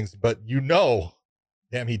these things, but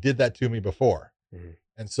damn, he did that to me before. Mm-hmm.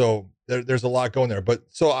 And so there's a lot going there. But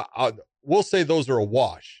so we'll say those are a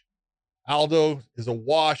wash. Aldo is a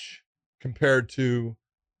wash compared to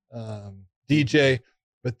DJ.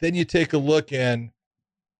 But then you take a look, and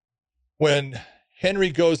when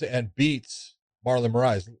Henry goes and beats Marlon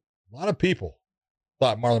Moraes, a lot of people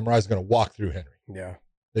thought Marlon Moraes was going to walk through Henry. Yeah.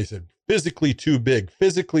 They said physically too big,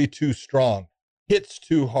 physically too strong, hits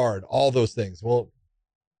too hard, all those things. Well,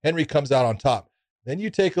 Henry comes out on top. Then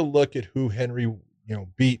you take a look at who Henry,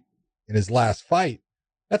 beat in his last fight.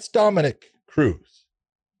 That's Dominic Cruz.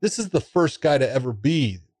 This is the first guy to ever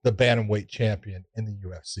be the bantamweight champion in the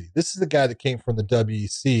UFC. This is the guy that came from the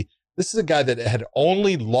WEC. This is a guy that had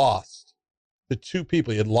only lost to two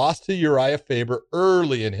people. He had lost to Uriah Faber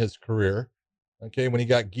early in his career, okay, when he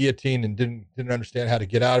got guillotined and didn't understand how to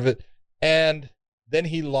get out of it. And then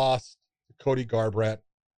he lost to Cody Garbrandt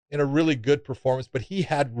in a really good performance, but he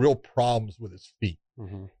had real problems with his feet.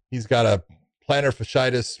 Mm-hmm. He's got a plantar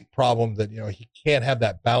fasciitis problem that, he can't have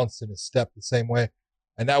that bounce in his step the same way.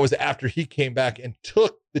 And that was after he came back and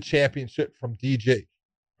took the championship from TJ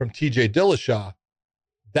Dillashaw.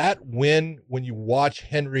 That win, when you watch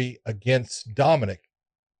Henry against Dominic,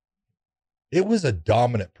 it was a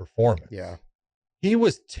dominant performance. Yeah. He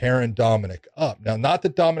was tearing Dominic up. Now, not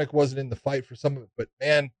that Dominic wasn't in the fight for some of it, but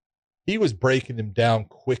man, he was breaking him down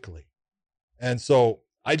quickly. And so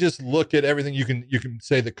I just look at everything. You can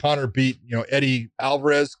say that Conor beat, Eddie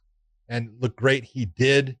Alvarez and look great. He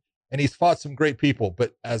did. And he's fought some great people,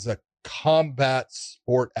 but as a combat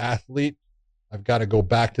sport athlete, I've got to go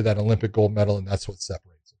back to that Olympic gold medal, and that's what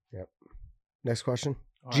separates it. Yep. Next question.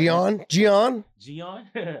 All Gian? right, Gian? Gian.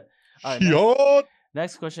 All right, Gian!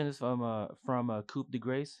 next question is from Coupe de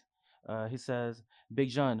Grace. He says, Big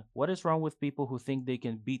John, what is wrong with people who think they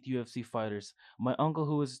can beat UFC fighters? My uncle,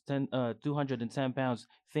 who is 210 pounds,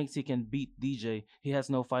 thinks he can beat DJ. He has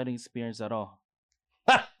no fighting experience at all.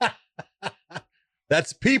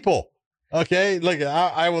 That's people. Okay, look,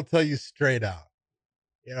 I will tell you straight out.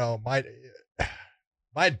 You know,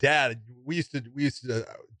 my dad, we used to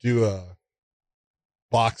do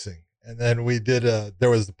boxing, and then we did there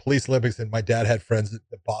was the police Olympics, and my dad had friends that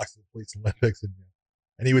boxed at the police Olympics, and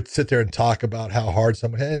he would sit there and talk about how hard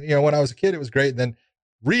someone had. You know, when I was a kid, it was great. And then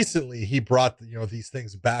recently he brought, these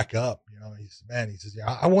things back up. He says,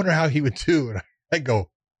 yeah, I wonder how he would do. And I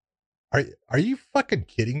go, are you fucking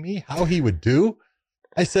kidding me? How he would do?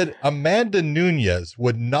 I said, Amanda Nunes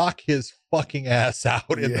would knock his fucking ass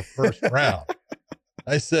out in the first round.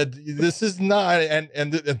 I said, this is not,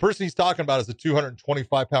 and the person he's talking about is a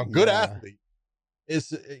 225-pound good athlete.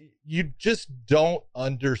 Is you just don't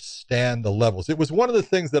understand the levels. It was one of the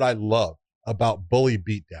things that I loved about Bully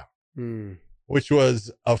Beatdown, which was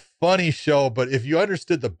a funny show. But if you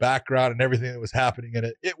understood the background and everything that was happening in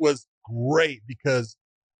it, it was great because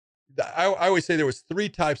I always say there was 3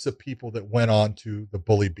 types of people that went on to the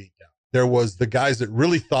Bully Beatdown. There was the guys that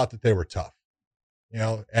really thought that they were tough,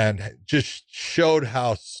 and just showed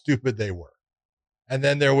how stupid they were. And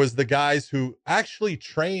then there was the guys who actually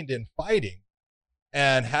trained in fighting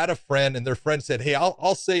and had a friend, and their friend said, hey,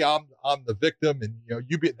 I'll say I'm the victim, and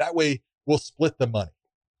you be that way, we'll split the money.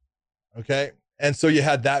 Okay. And so you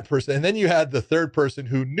had that person, and then you had the third person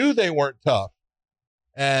who knew they weren't tough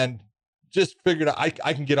and just figured out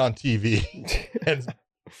I can get on TV.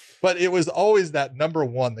 But it was always that number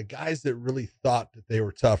one, the guys that really thought that they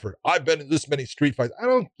were tougher. I've been in this many street fights. I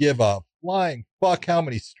don't give a flying fuck how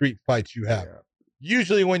many street fights you have. Yeah.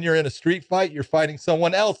 Usually when you're in a street fight, you're fighting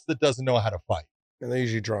someone else that doesn't know how to fight. And they're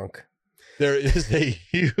usually drunk. There is a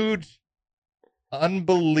huge,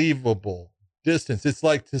 unbelievable distance. It's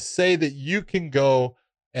like to say that you can go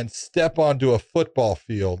and step onto a football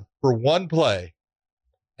field for one play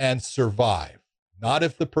and survive. Not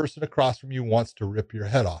if the person across from you wants to rip your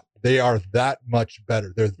head off. They are that much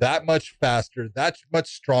better. They're that much faster, that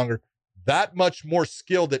much stronger, that much more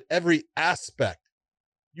skilled at every aspect.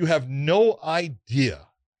 You have no idea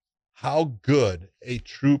how good a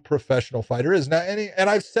true professional fighter is. Now, and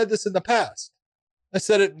I've said this in the past. I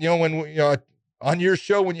said it, when on your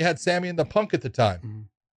show when you had Sammy and the Punk at the time. Mm-hmm.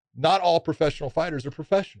 Not all professional fighters are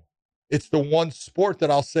professional. It's the one sport that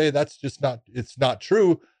I'll say that's just it's not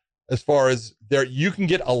true. As far as you can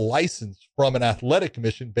get a license from an athletic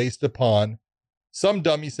commission based upon some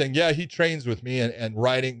dummy saying, yeah, he trains with me and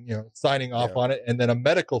writing, signing off on it. And then a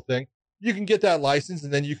medical thing, you can get that license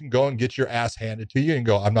and then you can go and get your ass handed to you and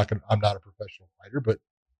go, I'm not a professional fighter, but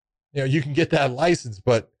you can get that license.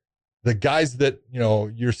 But the guys that,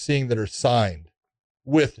 you're seeing that are signed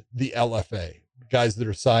with the LFA, guys that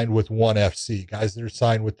are signed with ONE FC, guys that are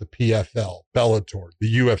signed with the PFL, Bellator,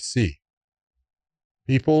 the UFC,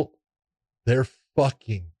 people, they're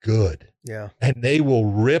fucking good. Yeah. And they will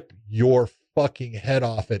rip your fucking head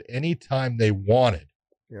off at any time they wanted.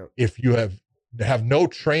 Yeah. If you have no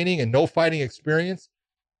training and no fighting experience,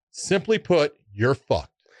 simply put, you're fucked.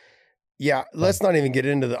 Yeah. Let's not even get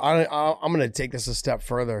into I'm going to take this a step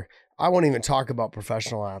further. I won't even talk about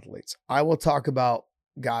professional athletes. I will talk about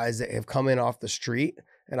guys that have come in off the street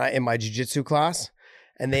in my jiu-jitsu class,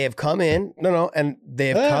 and they have come in, and they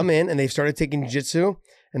have come in and they've started taking jiu-jitsu,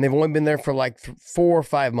 and they've only been there for like 4 or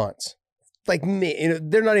 5 months. Like me,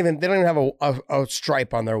 they don't even have a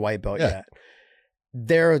stripe on their white belt yet.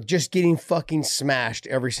 They're just getting fucking smashed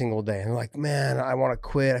every single day. And they're like, man, I want to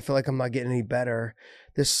quit. I feel like I'm not getting any better.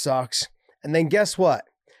 This sucks. And then guess what?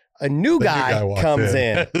 A new guy comes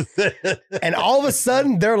in and all of a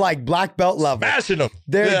sudden they're like black belt level. Smashing them.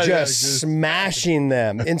 They're just smashing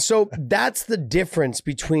them. And so that's the difference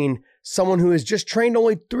between someone who has just trained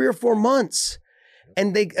only 3 or 4 months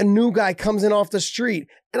and a new guy comes in off the street.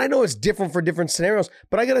 And I know it's different for different scenarios,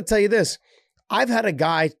 but I got to tell you this. I've had a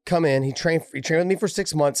guy come in, he trained with me for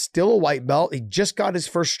 6 months, still a white belt. He just got his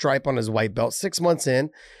first stripe on his white belt 6 months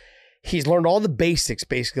in. He's learned all the basics,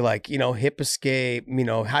 basically, like, hip escape,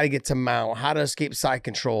 how to get to mount, how to escape side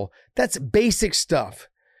control. That's basic stuff.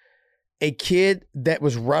 A kid that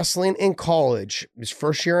was wrestling in college, his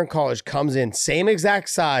first year in college, comes in, same exact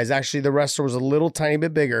size. Actually, the wrestler was a little tiny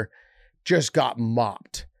bit bigger, just got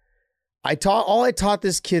mopped. All I taught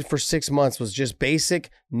this kid for 6 months was just basic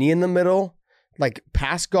knee in the middle, like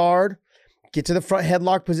pass guard, get to the front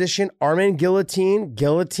headlock position, arm in guillotine,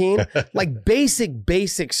 like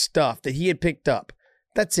basic stuff that he had picked up.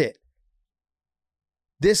 That's it.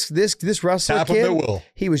 This wrestler Tap him kid, at will.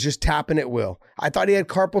 he was just tapping at will. I thought he had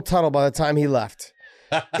carpal tunnel by the time he left.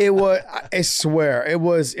 It was, I swear, it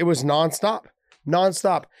was nonstop.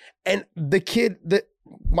 And the kid,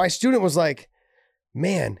 my student was like,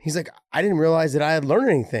 man, he's like, I didn't realize that I had learned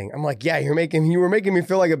anything. I'm like, yeah, you were making me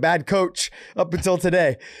feel like a bad coach up until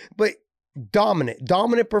today. But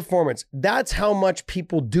dominant performance. That's how much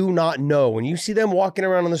people do not know. When you see them walking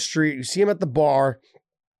around on the street, you see them at the bar,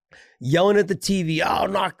 yelling at the TV, oh,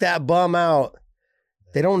 knock that bum out.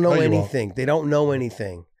 They don't know anything. They don't know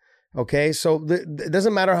anything. Okay, so it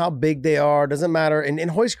doesn't matter how big they are. Doesn't matter. And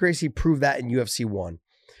Royce Gracie proved that in UFC 1.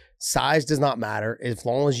 Size does not matter as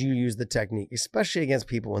long as you use the technique, especially against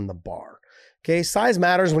people in the bar. Okay, size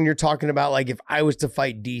matters when you're talking about, like, if I was to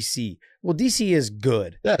fight DC. Well, DC is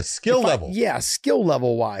good. Yeah, skill level. Skill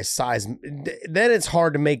level wise, size. Then it's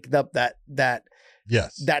hard to make up that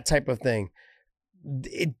type of thing.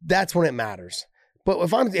 That's when it matters. But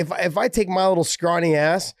if I take my little scrawny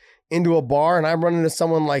ass into a bar and I'm running into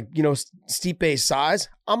someone like, Stipe's size,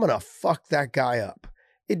 I'm gonna fuck that guy up.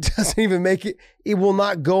 It doesn't even make it. It will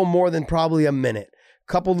not go more than probably a minute.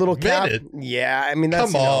 Couple little yeah. I mean,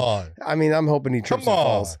 that's come on. I mean, I'm hoping he trips and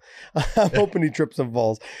falls. I'm hoping he trips and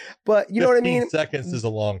falls. But you know what I mean? 15 seconds is a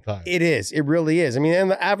long time. It is. It really is. I mean,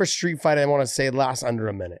 and the average street fight, I want to say, lasts under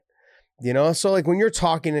a minute. So like when you're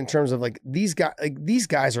talking in terms of like these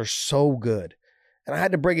guys are so good. And I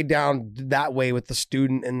had to break it down that way with the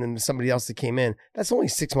student and then somebody else that came in. That's only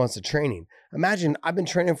 6 months of training. Imagine, I've been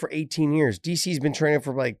training for 18 years. DC's been training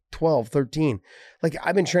for like 12, 13. Like,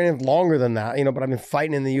 I've been training longer than that, but I've been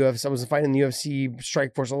fighting in the UFC. I was fighting in the UFC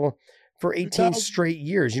Strikeforce for 18 straight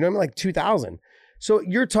years. You know what I mean? Like 2000. So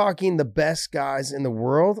you're talking the best guys in the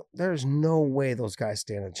world. There's no way those guys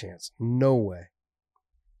stand a chance. No way.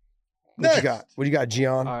 What you got? What do you got,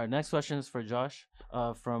 Gian? All right, next question is for Josh.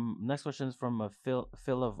 Next question is from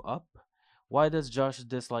Phil of Up. Why does Josh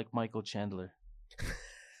dislike Michael Chandler?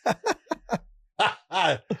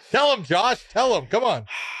 Tell him, Josh. Tell him. Come on.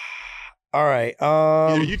 All right.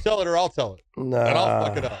 Either you tell it or I'll tell it. No. And I'll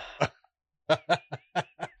fuck it up.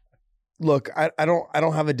 Look, I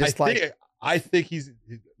don't have a dislike. I think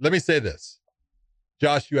let me say this.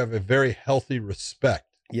 Josh, you have a very healthy respect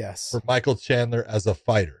for Michael Chandler as a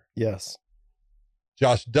fighter. Yes.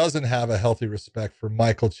 Josh doesn't have a healthy respect for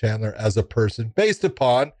Michael Chandler as a person based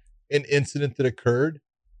upon an incident that occurred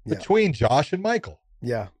between Josh and Michael.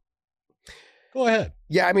 Yeah. Go ahead.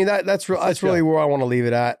 Yeah, I mean that's really where I want to leave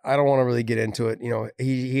it at. I don't want to really get into it.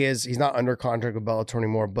 He's not under contract with Bellator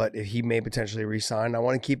anymore, but if he may potentially resign, I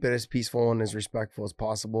want to keep it as peaceful and as respectful as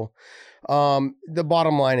possible. The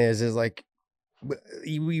bottom line is like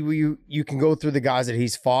you can go through the guys that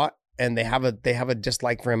he's fought and they have a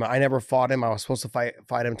dislike for him. I never fought him. I was supposed to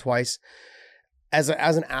fight him twice. As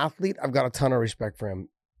an athlete, I've got a ton of respect for him.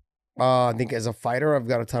 I think as a fighter, I've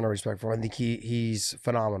got a ton of respect for him. I think he's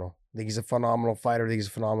phenomenal. I think he's a phenomenal fighter. I think he's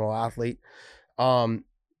a phenomenal athlete.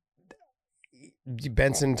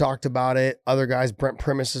 Benson talked about it. Other guys, Brent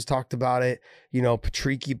Primus has talked about it.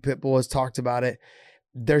 Patricky Pitbull has talked about it.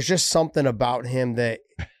 There's just something about him that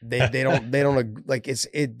they don't like.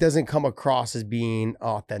 It doesn't come across as being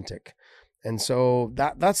authentic, and so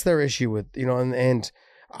that's their issue with and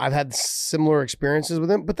I've had similar experiences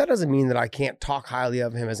with him, but that doesn't mean that I can't talk highly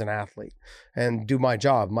of him as an athlete and do my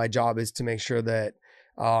job. My job is to make sure that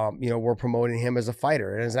we're promoting him as a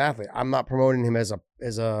fighter and as an athlete. I'm not promoting him as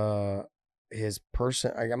his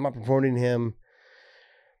person. I'm not promoting him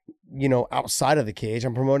outside of the cage.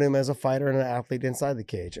 I'm promoting him as a fighter and an athlete inside the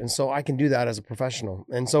cage. And so I can do that as a professional.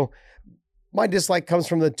 And so my dislike comes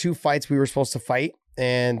from the 2 fights we were supposed to fight.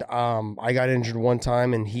 And I got injured one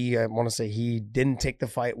time, and I want to say he didn't take the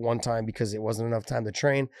fight one time because it wasn't enough time to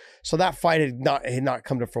train. So that fight had not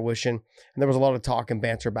come to fruition. And there was a lot of talk and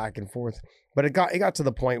banter back and forth. But it got to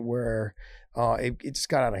the point where it just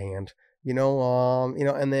got out of hand.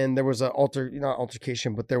 And then there was not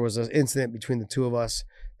altercation, but there was an incident between the 2 of us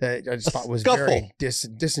that I just thought was very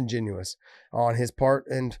disingenuous on his part.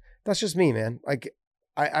 And that's just me, man. Like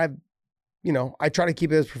I try to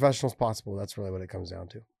keep it as professional as possible. That's really what it comes down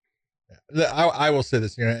to. I will say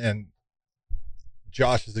this, and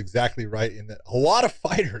Josh is exactly right in that a lot of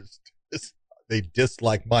fighters, they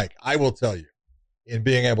dislike Mike. I will tell you, in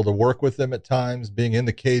being able to work with him at times, being in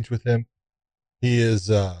the cage with him, he is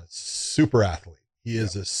a super athlete. He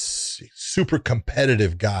is a super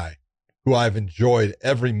competitive guy who I've enjoyed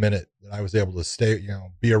every minute that I was able to stay,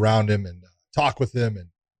 be around him and talk with him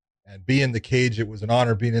and be in the cage. It was an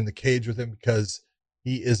honor being in the cage with him because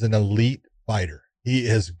he is an elite fighter. He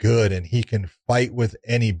is good and he can fight with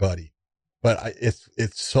anybody. But it's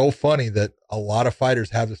so funny that a lot of fighters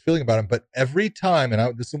have this feeling about him. But every time,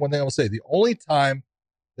 and this is one thing I will say, the only time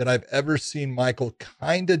that I've ever seen Michael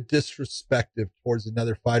kind of disrespectful towards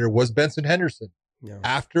another fighter was Benson Henderson. Yeah.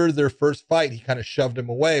 After their first fight, he kind of shoved him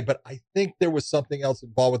away. But I think there was something else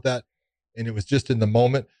involved with that, and it was just in the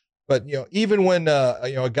moment. But, even when,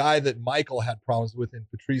 a guy that Michael had problems with in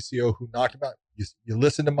Patricio who knocked him out, you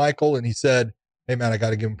listen to Michael and he said, hey, man, I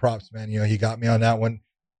got to give him props, man. He got me on that one.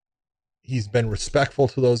 He's been respectful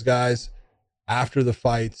to those guys after the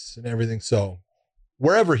fights and everything. So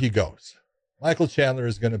wherever he goes, Michael Chandler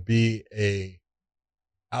is going to be a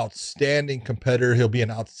outstanding competitor. He'll be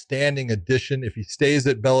an outstanding addition. If he stays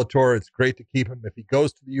at Bellator, it's great to keep him. If he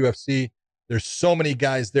goes to the UFC, there's so many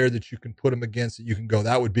guys there that you can put him against that you can go,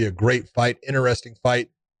 that would be a great fight, interesting fight.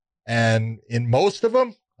 And in most of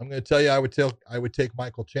them, I'm going to tell you, I would take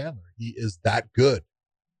Michael Chandler. He is that good.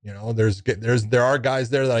 There are guys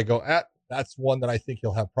there that I go, that's one that I think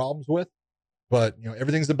he'll have problems with. But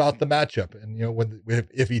everything's about the matchup. And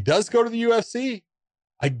if he does go to the UFC,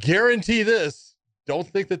 I guarantee this. Don't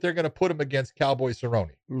think that they're going to put him against Cowboy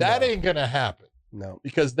Cerrone. That ain't going to happen. No,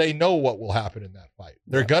 because they know what will happen in that fight.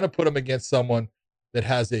 They're going to put him against someone that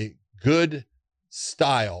has a good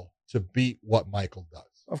style to beat what Michael does.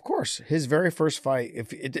 Of course, his very first fight. I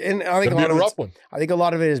think a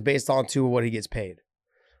lot of it is based on what he gets paid.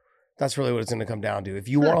 That's really what it's going to come down to. If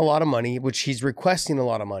you want a lot of money, which he's requesting a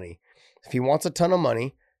lot of money, if he wants a ton of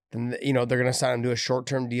money, then they're going to sign him to a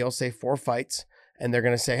short-term deal, say 4 fights, and they're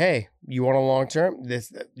going to say, "Hey, you want a long-term?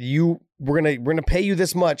 We're going to pay you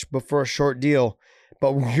this much, but for a short deal,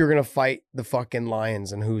 but you're going to fight the fucking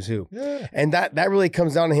lions and who's who." Yeah. And that really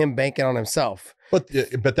comes down to him banking on himself. But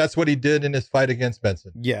that's what he did in his fight against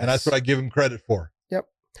Benson. Yes. And that's what I give him credit for. Yep.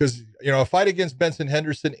 Because, a fight against Benson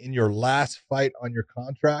Henderson in your last fight on your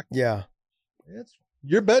contract. Yeah.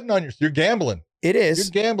 You're betting on you're gambling. It is.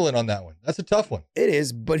 You're gambling on that one. That's a tough one. It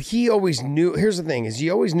is. But he always knew, here's the thing, is he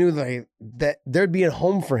always knew that there'd be a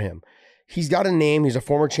home for him. He's got a name. He's a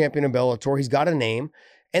former champion of Bellator. He's got a name.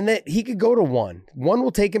 And that he could go to one. One will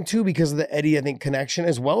take him to because of the Eddie, I think, connection,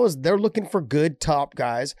 as well as they're looking for good top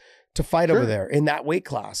guys to fight over there in that weight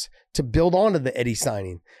class to build onto the Eddie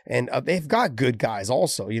signing. And they've got good guys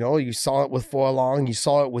also. You saw it with Foilong. You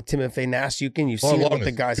saw it with Timothy Nasukin. You've seen it with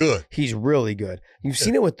the guys. Good. He's really good. You've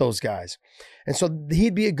seen it with those guys. And so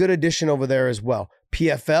he'd be a good addition over there as well.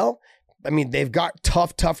 PFL, I mean, they've got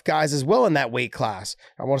tough guys as well in that weight class.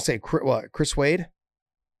 I want to say, Chris Wade?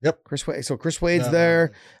 Yep. Chris Wade. So Chris Wade's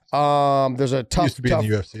there. There's a tough. Used to be in the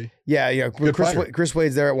UFC. Yeah. Good Chris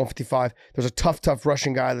Wade's there at 155. There's a tough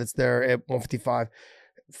Russian guy that's there at 155.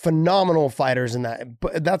 Phenomenal fighters in that.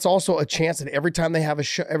 But that's also a chance that every time they have a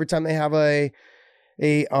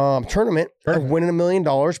tournament of winning $1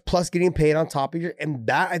 million plus getting paid on top of and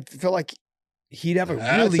that I feel like he'd have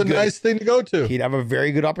That's a nice thing to go to. He'd have a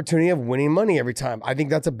very good opportunity of winning money every time. I think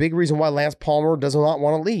that's a big reason why Lance Palmer does not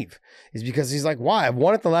want to leave, is because he's like, why? I've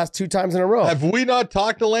won it the last 2 times in a row. Have we not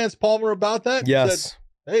talked to Lance Palmer about that? Yes.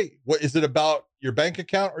 Hey, what is it about your bank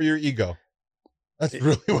account or your ego? That's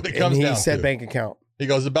really what it comes down to. He said bank account. He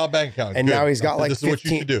goes about bank account. And now he's got like this 15. Is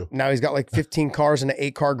what you should do. Now he's got like 15 cars in an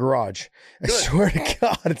 8-car garage. I swear to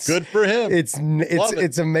God, it's good for him. It's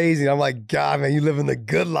amazing. I'm like, God, man, you living the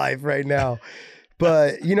good life right now.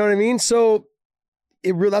 But you know what I mean? So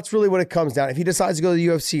that's really what it comes down. If he decides to go to the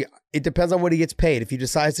UFC, it depends on what he gets paid. If he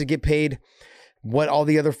decides to get paid what all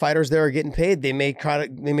the other fighters there are getting paid, they may try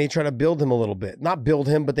to build him a little bit. Not build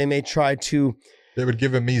him, but they may try to. They would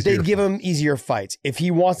give him easier. They'd give him easier fights. If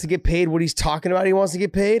he wants to get paid what he's talking about, he wants to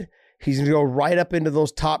get paid, he's going to go right up into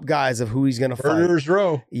those top guys of who he's going to fight. Murderer's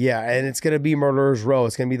Row. Yeah, and it's going to be Murderer's Row.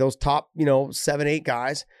 It's going to be those top, 7, 8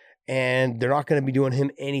 guys, and they're not going to be doing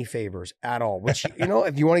him any favors at all. Which,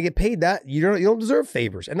 if you want to get paid that, you don't deserve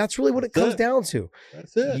favors. And that's really what it comes down to.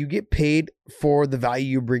 That's it. You get paid for the value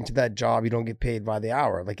you bring to that job. You don't get paid by the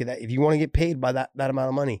hour. Like if you want to get paid by that amount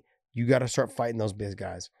of money, you got to start fighting those big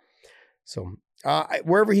guys. So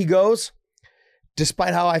wherever he goes,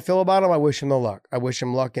 despite how I feel about him, I wish him the luck. I wish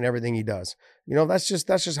him luck in everything he does. That's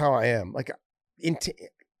just how I am. Like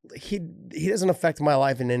he doesn't affect my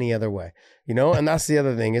life in any other way, and that's the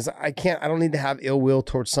other thing is I don't need to have ill will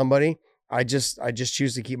towards somebody. I just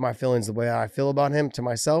choose to keep my feelings the way I feel about him to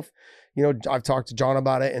myself. I've talked to John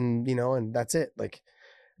about it and that's it. Like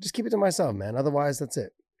just keep it to myself, man. Otherwise that's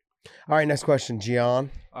it. All right, next question,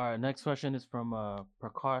 Gian. All right, next question is from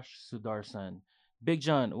Prakash Sudarsan. Big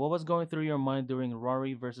John, what was going through your mind during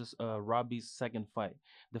Rory versus Robbie's second fight?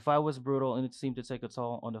 The fight was brutal and it seemed to take a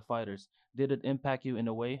toll on the fighters. Did it impact you in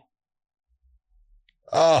a way?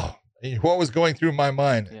 Oh, And what was going through my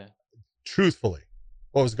mind, Yeah. truthfully,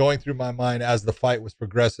 what was going through my mind as the fight was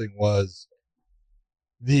progressing was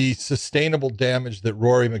the sustainable damage that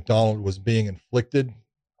Rory McDonald was being inflicted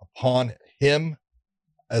upon him,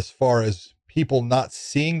 as far as people not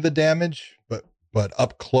seeing the damage, but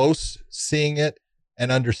up close seeing it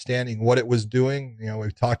and understanding what it was doing. You know,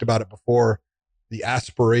 we've talked about it before, the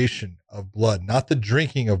aspiration of blood, not the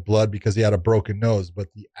drinking of blood because he had a broken nose, but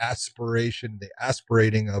the aspiration, the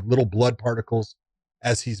aspirating of little blood particles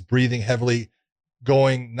as he's breathing heavily,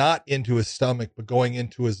 going not into his stomach, but going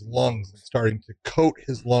into his lungs and starting to coat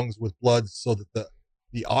his lungs with blood so that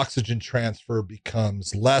the oxygen transfer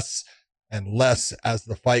becomes less and less as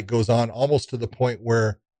the fight goes on, almost to the point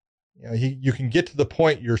where, you know, you can get to the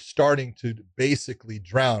point you're starting to basically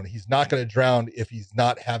drown. He's not going to drown if he's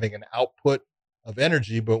not having an output of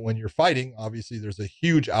energy, but when you're fighting, obviously there's a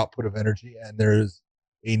huge output of energy and there's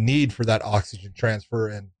a need for that oxygen transfer.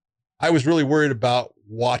 And I was really worried about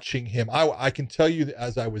watching him. I can tell you that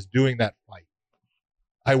as I was doing that fight,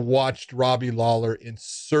 I watched Robbie Lawler in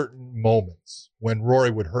certain moments. When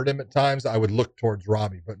Rory would hurt him at times, I would look towards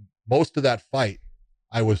Robbie, but most of that fight,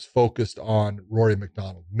 I was focused on Rory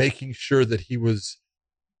McDonald, making sure that he was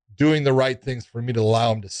doing the right things for me to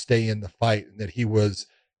allow him to stay in the fight, and that he was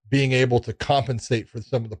being able to compensate for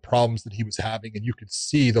some of the problems that he was having. And you could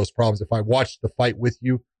see those problems. If I watched the fight with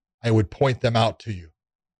you, I would point them out to you.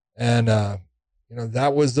 And, you know,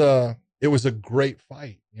 it was a great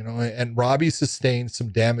fight, you know, and Robbie sustained some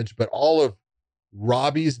damage, but all of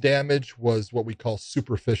Robbie's damage was what we call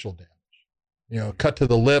superficial damage. You know, cut to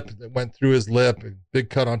the lip that went through his lip, a big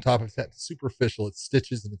cut on top of that. Superficial, it's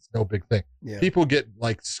stitches and it's no big thing. Yeah. People get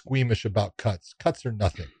like squeamish about cuts. Cuts are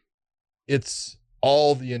nothing. It's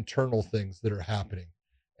all the internal things that are happening.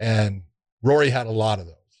 And Rory had a lot of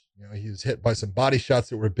those. You know, he was hit by some body shots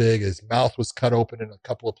that were big. His mouth was cut open in a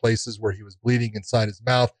couple of places where he was bleeding inside his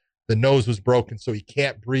mouth. The nose was broken, so he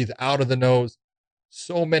can't breathe out of the nose.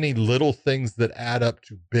 So many little things that add up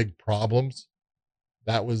to big problems.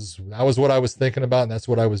 That was what I was thinking about, and that's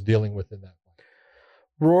what I was dealing with in that fight.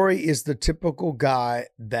 Rory is the typical guy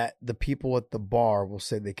that the people at the bar will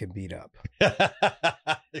say they can beat up.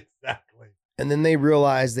 Exactly. And then they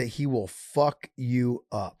realize that he will fuck you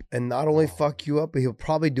up. And not only fuck you up, but he'll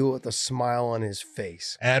probably do it with a smile on his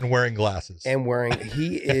face. And wearing glasses.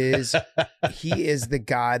 He is the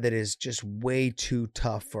guy that is just way too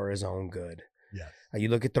tough for his own good. Yes. You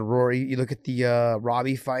look at the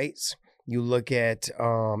Robbie fights. You look at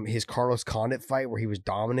his Carlos Condit fight where he was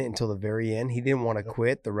dominant until the very end. He didn't want to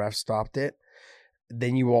quit. The ref stopped it.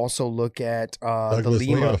 Then you also look at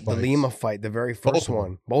the Lima fight, the very first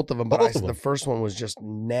one. Both of them. But the first one was just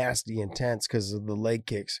nasty intense because of the leg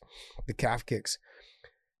kicks, the calf kicks.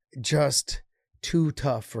 Just too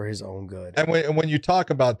tough for his own good. And when you talk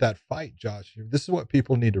about that fight, Josh, this is what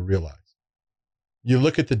people need to realize. You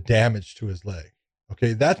look at the damage to his leg.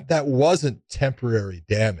 Okay, that wasn't temporary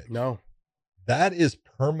damage. No. That is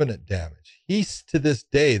permanent damage. He's, to this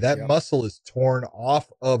day, that muscle is torn off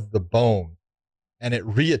of the bone. And it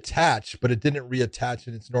reattached, but it didn't reattach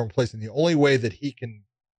in its normal place. And the only way that he can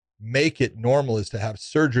make it normal is to have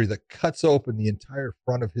surgery that cuts open the entire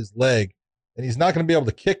front of his leg. And he's not going to be able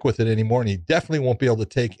to kick with it anymore. And he definitely won't be able to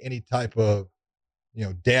take any type of, you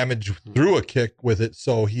know, damage through a kick with it.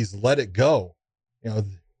 So he's let it go. You know,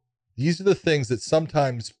 these are the things that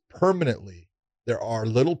sometimes permanently there are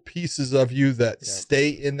little pieces of you that stay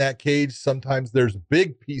in that cage. Sometimes there's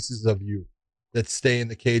big pieces of you that stay in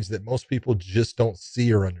the cage that most people just don't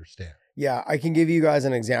see or understand. Yeah, I can give you guys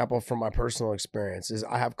an example from my personal experience. Is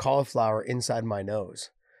I have cauliflower inside my nose.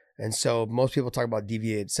 And so most people talk about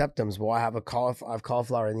deviated septums. Well, I have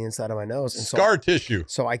cauliflower in the inside of my nose. And scar tissue.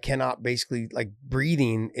 So I cannot basically, like,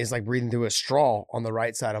 breathing is like breathing through a straw on the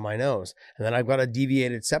right side of my nose. And then I've got a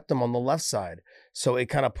deviated septum on the left side. So it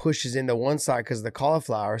kind of pushes into one side because of the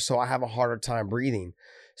cauliflower. So I have a harder time breathing.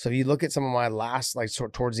 So if you look at some of my last, like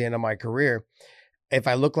towards the end of my career, if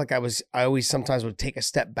I look like I always sometimes would take a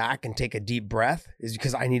step back and take a deep breath, is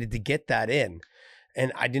because I needed to get that in.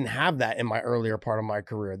 And I didn't have that in my earlier part of my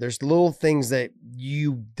career. There's little things that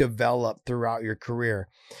you develop throughout your career.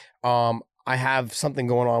 I have something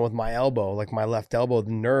going on with my elbow, like my left elbow,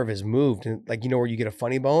 the nerve has moved. And like, you know, where you get a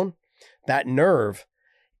funny bone, that nerve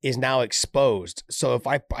is now exposed. So if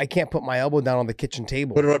I can't put my elbow down on the kitchen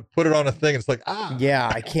table, put it on a thing. It's like, yeah,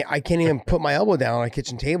 I can't even put my elbow down on a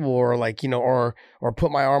kitchen table, or like, you know, or put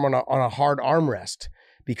my arm on a hard armrest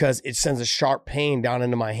because it sends a sharp pain down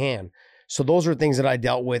into my hand. So those are things that I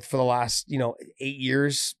dealt with for the last, you know,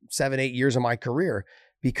 7, 8 years of my career.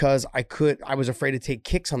 because I was afraid to take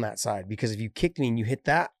kicks on that side, because if you kicked me and you hit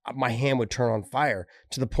that, my hand would turn on fire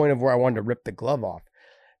to the point of where I wanted to rip the glove off.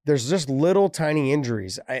 There's just little tiny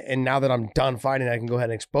injuries. And now that I'm done fighting, I can go ahead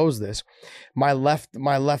and expose this. My left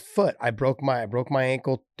foot, I broke my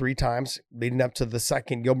ankle 3 times leading up to the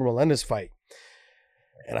second Gilbert Melendez fight.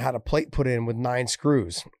 And I had a plate put in with 9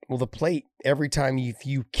 screws. Well, the plate, every time if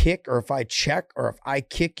you kick, or if I check, or if I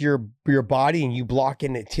kick your body and you block it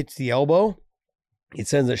and it hits the elbow, it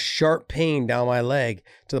sends a sharp pain down my leg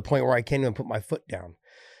to the point where I can't even put my foot down.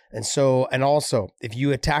 And so, and also, if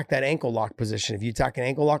you attack that ankle lock position, if you attack an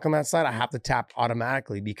ankle lock on that side, I have to tap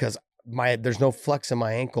automatically, because there's no flex in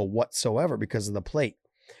my ankle whatsoever because of the plate.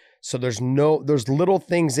 So there's little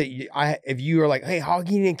things that if you are like, hey, how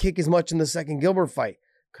can you didn't kick as much in the second Gilbert fight?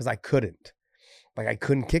 Because I couldn't. Like, I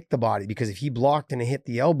couldn't kick the body, because if he blocked and it hit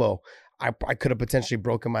the elbow, I could have potentially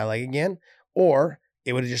broken my leg again, or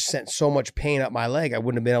it would have just sent so much pain up my leg, I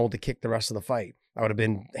wouldn't have been able to kick the rest of the fight. I would have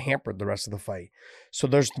been hampered the rest of the fight. So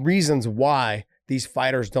there's reasons why these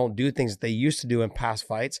fighters don't do things that they used to do in past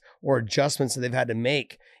fights, or adjustments that they've had to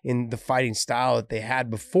make in the fighting style that they had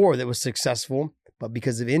before that was successful, but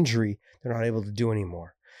because of injury, they're not able to do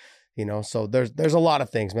anymore. You know, so there's a lot of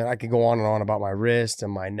things, man. I could go on and on about my wrist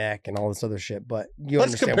and my neck and all this other shit, but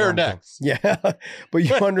let's compare necks. Yeah, but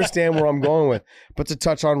you understand where I'm going with. But to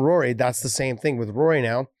touch on Rory, that's the same thing with Rory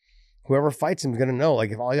now. Whoever fights him is gonna know.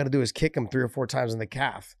 Like, if all I got to do is kick him 3 or 4 times in the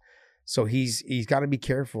calf, so he's got to be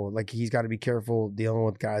careful. Like, he's got to be careful dealing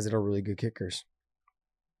with guys that are really good kickers.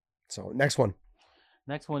 So next one.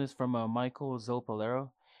 Next one is from Michael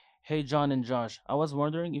Zopalero. Hey, John and Josh, I was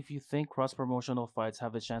wondering if you think cross-promotional fights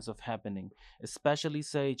have a chance of happening, especially,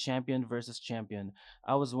 say, champion versus champion.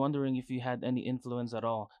 I was wondering if you had any influence at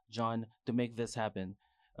all, John, to make this happen.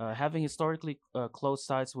 Having historically close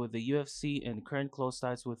ties with the UFC and current close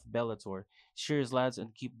ties with Bellator. Cheers, lads,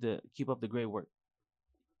 and keep up the great work.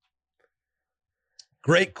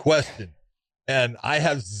 Great question. And I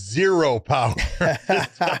have zero power.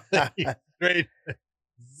 Great.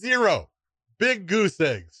 Zero. Big goose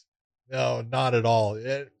eggs. No, not at all.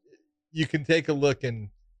 You can take a look, and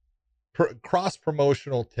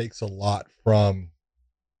cross-promotional takes a lot from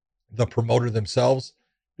the promoter themselves,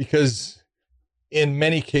 because in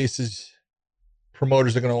many cases,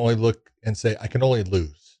 promoters are going to only look and say, I can only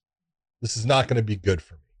lose. This is not going to be good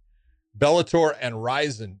for me. Bellator and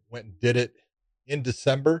Rizin went and did it in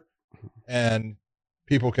December, and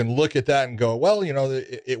people can look at that and go, well, you know,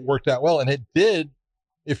 it worked out well. And it did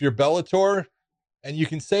if you're Bellator. And you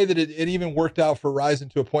can say that it even worked out for Rizin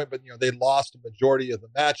to a point, but, you know, they lost a majority of the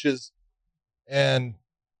matches. And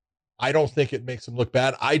I don't think it makes them look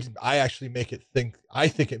bad. I actually I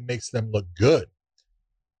think it makes them look good.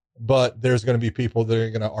 But there's going to be people that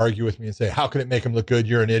are going to argue with me and say, how can it make them look good?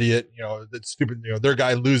 You're an idiot. You know, that's stupid. You know, their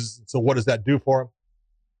guy loses. So what does that do for them?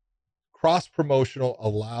 Cross-promotional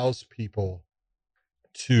allows people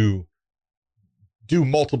to do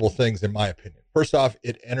multiple things, in my opinion. First off,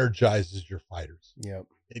 it energizes your fighters. Yep.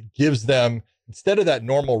 It gives them, instead of that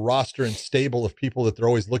normal roster and stable of people that they're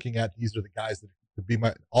always looking at, these are the guys that could be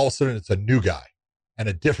all of a sudden it's a new guy and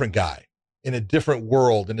a different guy in a different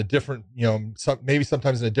world, in a different, you know, maybe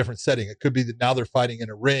sometimes in a different setting. It could be that now they're fighting in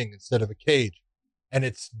a ring instead of a cage. And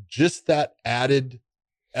it's just that added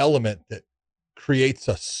element that creates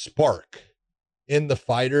a spark in the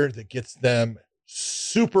fighter that gets them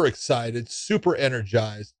super excited, super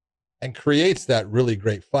energized, and creates that really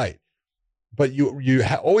great fight. But you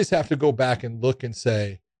always have to go back and look and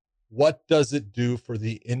say, what does it do for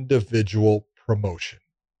the individual promotion?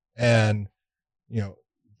 And, you know,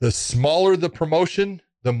 the smaller the promotion,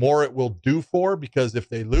 the more it will do for, because if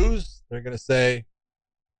they lose, they're going to say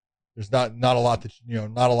there's not a lot that, you know,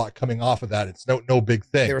 not a lot coming off of that. It's no big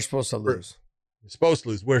thing. They were supposed to lose. You're supposed to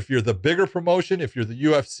lose. Where if you're the bigger promotion, if you're the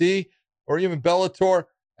UFC or even Bellator,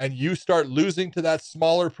 and you start losing to that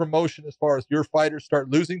smaller promotion, as far as your fighters start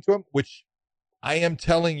losing to them, which I am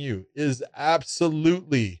telling you is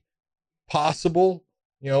absolutely possible.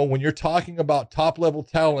 You know, when you're talking about top level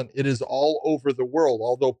talent, it is all over the world.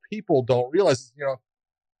 Although people don't realize,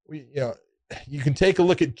 you can take a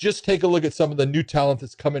look at some of the new talent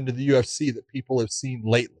that's come into the UFC that people have seen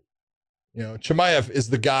lately. You know, Chimaev is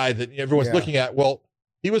the guy that everyone's looking at. Well,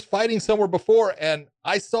 he was fighting somewhere before, and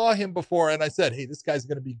I saw him before, and I said, hey, this guy's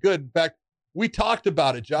going to be good. In fact, we talked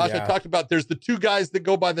about it, Josh. Yeah. I talked about there's the 2 guys that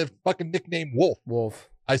go by the fucking nickname Wolf.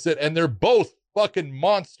 I said, and they're both fucking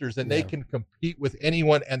monsters, and they can compete with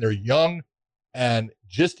anyone, and they're young, and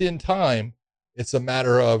just in time. It's a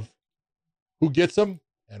matter of who gets them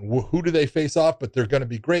and who do they face off, but they're going to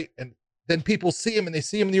be great. And then people see him, and they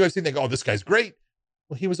see him in the UFC, and they go, oh, this guy's great.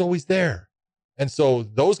 Well, he was always there. And so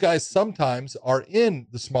those guys sometimes are in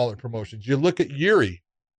the smaller promotions. You look at Yuri,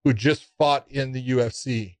 who just fought in the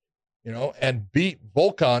UFC, and beat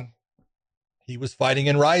Volkan. He was fighting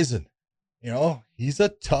in Ryzen. He's a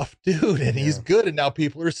tough dude and he's good. And now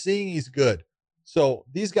people are seeing he's good. So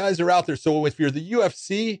these guys are out there. So if you're the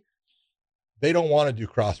UFC, they don't want to do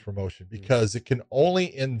cross promotion because it can only,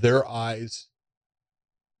 in their eyes,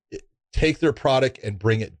 take their product and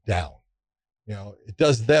bring it down. It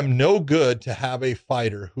does them no good to have a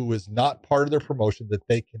fighter who is not part of their promotion that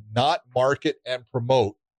they cannot market and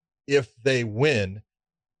promote. If they win,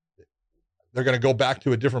 they're going to go back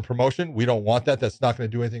to a different promotion. We don't want that. That's not going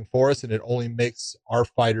to do anything for us. And it only makes our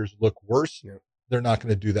fighters look worse. Yeah. They're not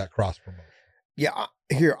going to do that cross promotion. Yeah.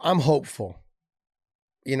 Here, I'm hopeful.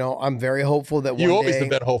 I'm very hopeful that you always have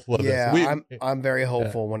been hopeful of this. I'm very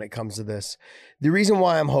hopeful when it comes to this. The reason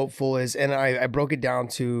why I'm hopeful is, and I broke it down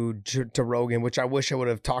to Rogan, which I wish I would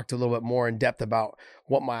have talked a little bit more in depth about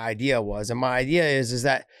what my idea was. And my idea is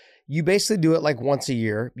that you basically do it like once a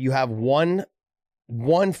year. You have one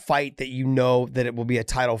fight that that it will be a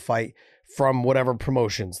title fight from whatever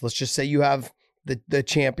promotions. Let's just say you have the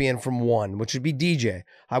champion from one, which would be DJ.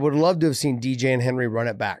 I would love to have seen DJ and Henry run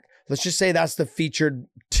it back. Let's just say that's the featured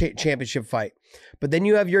championship fight. But then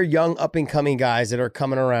you have your young up-and-coming guys that are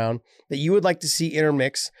coming around that you would like to see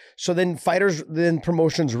intermix. So then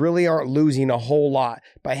promotions really aren't losing a whole lot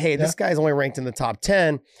by, hey, this guy's only ranked in the top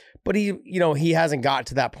 10, but he hasn't got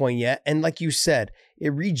to that point yet. And like you said,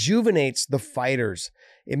 it rejuvenates the fighters.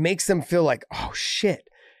 It makes them feel like, oh shit,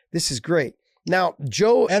 this is great. Now,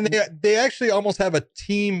 Joe, and they actually almost have a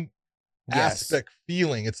team aspect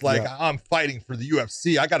feeling. It's like, I'm fighting for the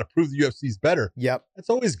UFC. I got to prove the UFC's better. Yep. That's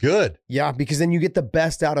always good. Yeah, because then you get the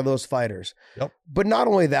best out of those fighters. Yep. But not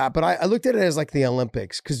only that, but I looked at it as like the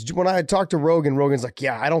Olympics, because when I talked to Rogan's like,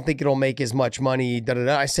 yeah, I don't think it'll make as much money.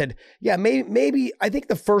 I said, yeah, maybe I think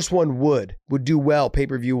the first one would do well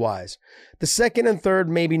pay-per-view wise. The second and third,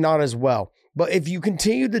 maybe not as well. But if you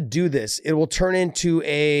continue to do this, it will turn into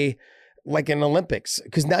like an Olympics,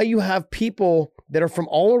 because now you have people that are from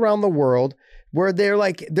all around the world where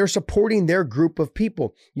they're supporting their group of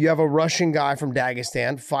people. You have a Russian guy from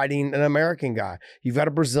Dagestan fighting an American guy. You've got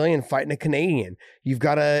a Brazilian fighting a Canadian. You've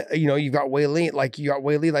got you've got Weili,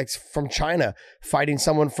 like from China fighting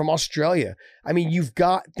someone from Australia. I mean, you've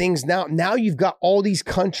got things now. Now you've got all these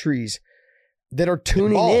countries that are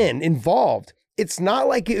tuning involved. It's not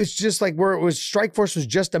like it was just like where it was Strikeforce was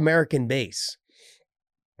just American base.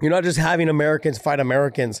 You're not just having Americans fight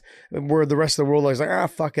Americans where the rest of the world is like,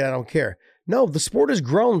 fuck it, I don't care. No, the sport has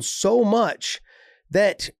grown so much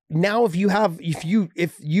that now if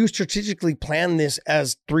you strategically plan this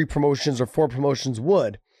as 3 promotions or 4 promotions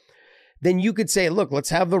would, then you could say, look, let's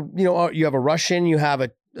have you have a Russian, you have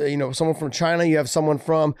someone from China, you have someone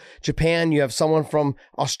from Japan, you have someone from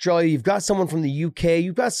Australia, you've got someone from the UK,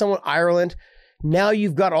 you've got someone Ireland. Now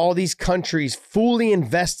you've got all these countries fully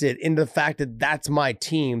invested into the fact that that's my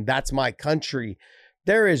team, that's my country.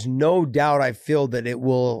 There is no doubt I feel that it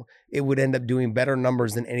would end up doing better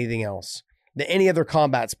numbers than anything else, than any other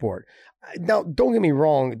combat sport. Now, don't get me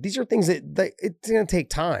wrong. These are things that it's going to take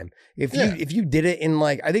time. If you did it in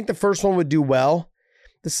I think the first one would do well.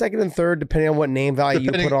 The second and third, depending on what name value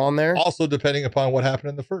you put on there. Also depending upon what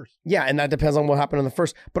happened in the first. Yeah, and that depends on what happened in the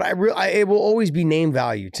first. But it will always be name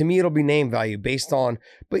value. To me, it'll be name value based on,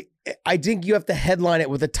 but I think you have to headline it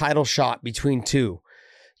with a title shot between two.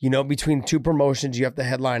 Between 2 promotions, you have to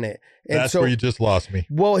headline it. And that's where you just lost me.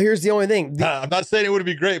 Well, here's the only thing. I'm not saying it would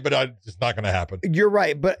be great, but it's not going to happen. You're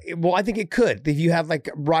right. But, I think it could. If you have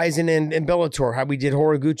Ryzen and Bellator, how we did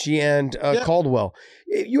Horiguchi and Caldwell.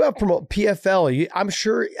 You have PFL. I'm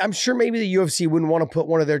sure maybe the UFC wouldn't want to put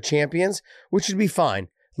one of their champions, which would be fine.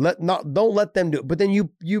 Don't let them do it. But then if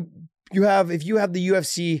you have the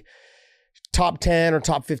UFC top 10 or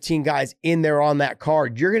top 15 guys in there on that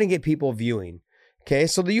card, you're going to get people viewing. Okay,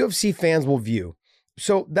 so the UFC fans will view.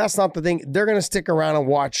 So that's not the thing. They're going to stick around and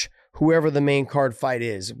watch whoever the main card fight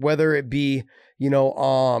is, whether it be,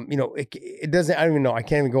 it doesn't, I don't even know. I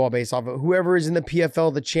can't even go all based off of whoever is in the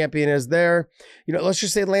PFL, the champion is there. Let's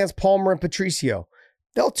just say Lance Palmer and Patricio.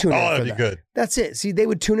 They'll tune in for that'd be good. That's it. See, they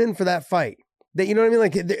would tune in for that fight. You know what I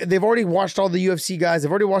mean? They've already watched all the UFC guys.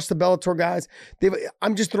 They've already watched the Bellator guys.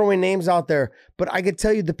 I'm just throwing names out there, but I could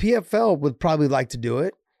tell you the PFL would probably like to do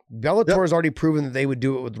it. Bellator has already proven that they would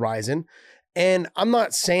do it with Ryzen. And I'm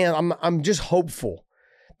not saying, I'm just hopeful.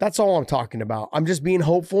 That's all I'm talking about. I'm just being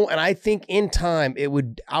hopeful. And I think in time, it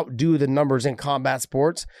would outdo the numbers in combat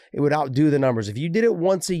sports. It would outdo the numbers. If you did it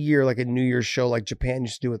once a year, like a New Year's show, like Japan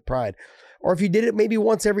used to do with Pride, or if you did it maybe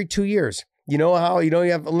once every 2 years, You know how, you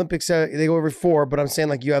have Olympics, they go every 4, but I'm saying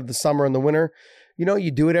like you have the summer and the winter.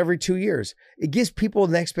 You do it every 2 years. It gives people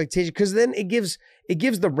an expectation because then it gives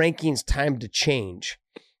the rankings time to change.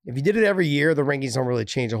 If you did it every year, the rankings don't really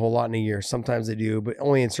change a whole lot in a year. Sometimes they do, but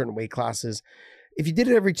only in certain weight classes. If you did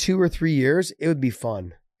it every 2 or 3 years, it would be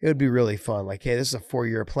fun. It would be really fun. Like, hey, this is a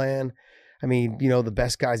 4-year plan. I mean, the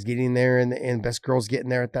best guys getting there and best girls getting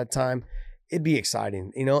there at that time. It'd be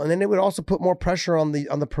exciting, and then it would also put more pressure on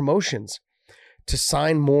the promotions to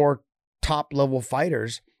sign more top level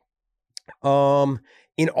fighters.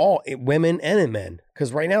 In all women and in men,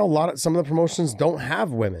 because right now some of the promotions don't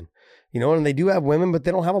have women, and they do have women, but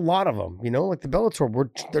they don't have a lot of them. Like the Bellator,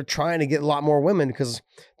 they're trying to get a lot more women because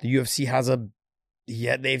the UFC has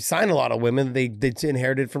they've signed a lot of women they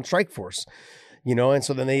inherited from Strikeforce, and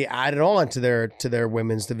so then they added on to their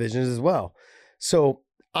women's divisions as well. So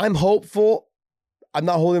I'm hopeful. I'm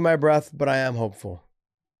not holding my breath, but I am hopeful.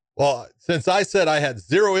 Well, since I said I had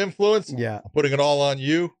zero influence, yeah, I'm putting it all on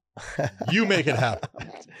you. You make it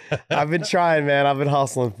happen. I've been trying, man. I've been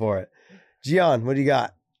hustling for it. Gian, what do you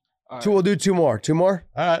got? All We'll do 2 more. 2 more?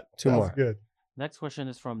 All right. Two more. Good. Next question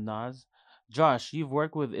is from Naz. Josh, you've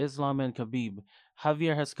worked with Islam and Khabib.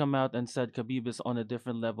 Javier has come out and said Khabib is on a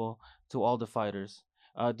different level to all the fighters.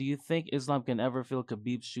 Do you think Islam can ever fill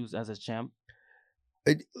Khabib's shoes as a champ?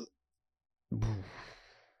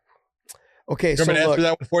 Okay, so look, answer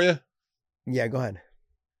that one for you? Yeah, go ahead.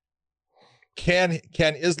 Can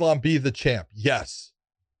Islam be the champ? Yes.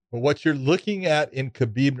 But what you're looking at in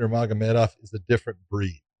Khabib Nurmagomedov is a different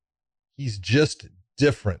breed. He's just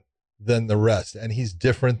different than the rest, and he's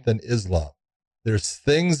different than Islam. There's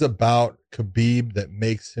things about Khabib that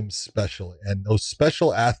makes him special, and those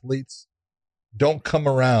special athletes don't come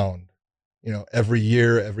around, every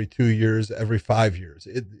year, every 2 years, every 5 years.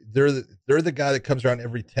 They're the guy that comes around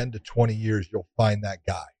every 10 to 20 years. You'll find that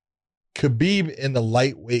guy. Khabib in the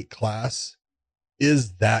lightweight class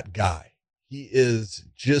is that guy. He is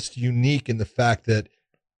just unique in the fact that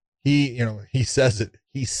he says it,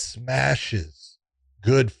 he smashes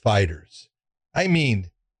good fighters. I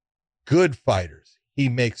mean, good fighters. He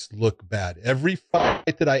makes look bad. Every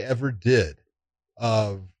fight that I ever did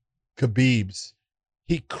of Khabib's,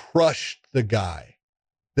 he crushed the guy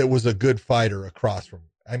that was a good fighter across from him.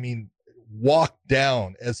 I mean, walked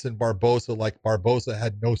down Edson Barboza like Barboza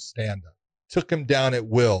had no stand-up. Took him down at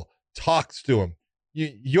will. Talks to him.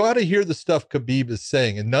 You ought to hear the stuff Khabib is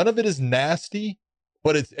saying, and none of it is nasty,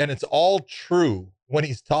 but it's all true when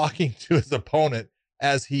he's talking to his opponent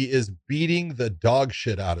as he is beating the dog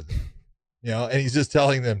shit out of them. And he's just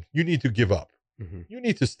telling them, you need to give up. Mm-hmm. You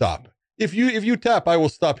need to stop. If you tap, I will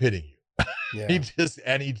stop hitting you. Yeah. He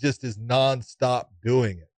just is nonstop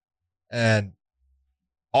doing it. And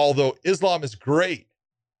although Islam is great,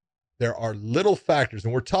 there are little factors,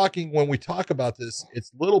 and when we talk about this,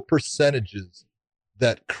 it's little percentages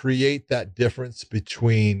that create that difference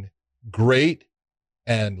between great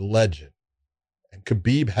and legend. And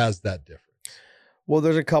Khabib has that difference. Well,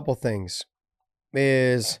 there's a couple things.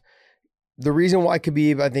 Is the reason why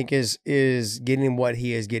Khabib, I think, is getting what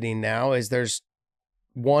he is getting now is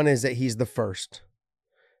one is that he's the first.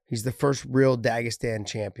 He's the first real Dagestan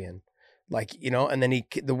champion. Like, and then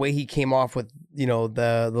the way he came off with,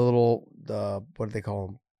 the what do they call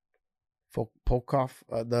them? Polkov,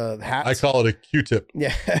 the hats. I call it a Q-tip.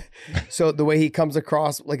 Yeah. So the way he comes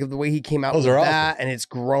across, like the way he came out with that, and it's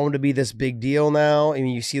grown to be this big deal now. I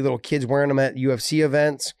mean, you see little kids wearing them at UFC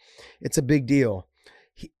events. It's a big deal.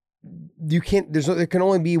 There can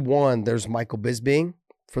only be one. There's Michael Bisping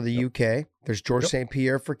for the UK. There's George St.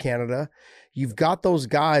 Pierre for Canada. You've got those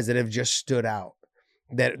guys that have just stood out.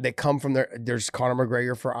 That come from there's Conor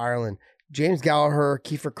McGregor for Ireland, James Gallagher,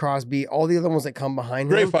 Kiefer Crosby, all the other ones that come behind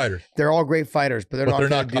him. Great fighters. They're all great fighters, but they're not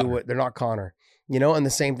going to do it. They're not Conor. And the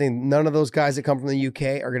same thing, none of those guys that come from the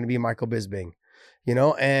UK are going to be Michael Bisping.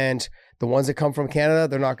 And the ones that come from Canada,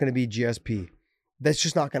 they're not going to be GSP. That's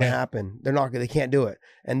just not going to happen. They can't do it.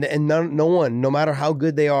 And no one, no matter how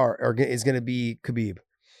good they are is going to be Khabib.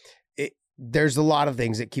 There's a lot of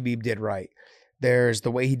things that Khabib did right. There's the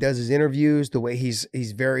way he does his interviews, the way he's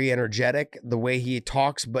very energetic, the way he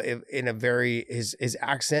talks, but in a very, his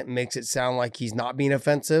accent makes it sound like he's not being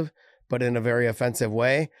offensive, but in a very offensive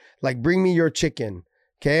way. Like, bring me your chicken.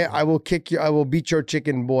 Okay. I will beat your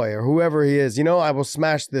chicken boy, or whoever he is, I will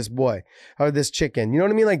smash this boy or this chicken. You know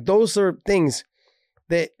what I mean? Like, those are things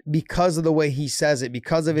that, because of the way he says it,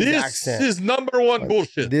 because of his accent. This is number one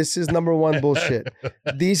bullshit. This is number one bullshit.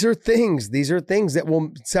 These are things that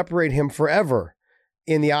will separate him forever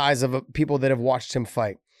in the eyes of people that have watched him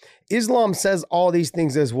fight. Islam says all these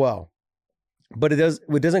things as well, but it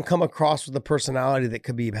doesn't come across with the personality that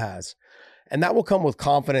Khabib has. And that will come with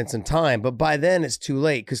confidence and time. But by then it's too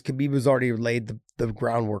late because Khabib has already laid the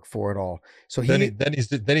groundwork for it all. So then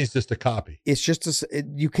he's just a copy. It's just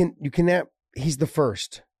he's the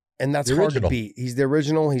first, and that's hard to beat. He's the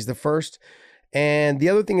original. He's the first. And the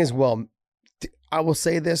other thing is, well, I will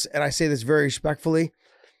say this, and I say this very respectfully.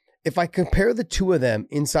 If I compare the two of them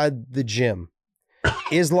inside the gym,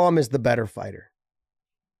 Islam is the better fighter.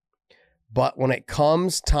 But when it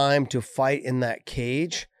comes time to fight in that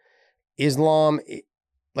cage, Islam,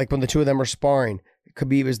 like when the two of them are sparring,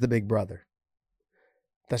 Khabib is the big brother.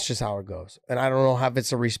 That's just how it goes. And I don't know if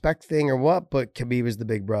it's a respect thing or what, but Khabib is the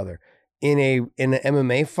big brother. In an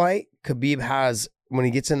MMA fight, Khabib has, when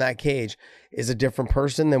he gets in that cage, is a different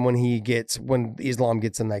person than when Islam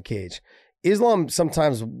gets in that cage. Islam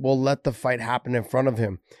sometimes will let the fight happen in front of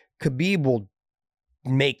him. Khabib will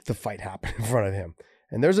make the fight happen in front of him.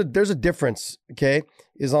 And there's a difference, okay?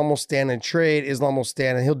 Islam will stand and trade. Islam will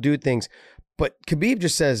stand and he'll do things. But Khabib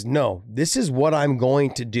just says, no, this is what I'm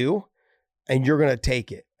going to do, and you're going to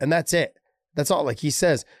take it. And that's it. That's all. Like he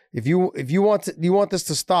says, if you want this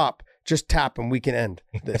to stop, just tap and we can end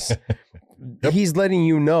this. Yep. He's letting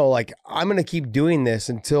you know, like, I'm going to keep doing this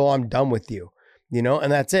until I'm done with you,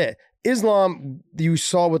 and that's it. Islam, you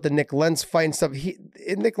saw with the Nick Lentz fight and stuff.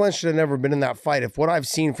 Nick Lentz should have never been in that fight. If what I've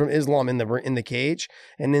seen from Islam in the cage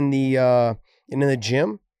and in the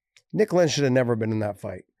gym, Nick Lentz should have never been in that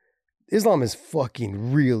fight. Islam is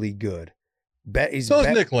fucking really good. Is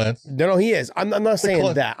Nick Lentz. No, he is. I'm not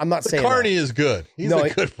saying that. I'm not saying Carney is good. He's a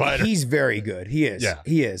good fighter. He's very good. He is. Yeah.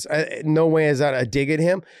 He is. No way is that a dig at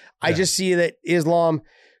him. Yeah. I just see that Islam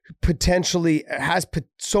potentially has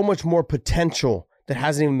so much more potential that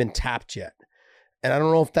hasn't even been tapped yet. And I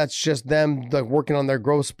don't know if that's just them like working on their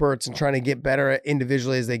growth spurts and trying to get better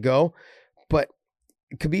individually as they go. But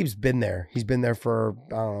Khabib's been there. He's been there for,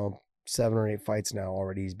 I don't know, 7 or 8 fights now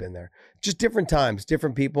already. He's been there. Just different times,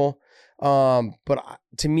 different people. But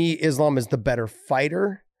to me, Islam is the better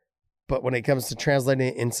fighter. But when it comes to translating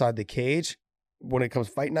it inside the cage, when it comes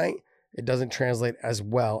fight night, it doesn't translate as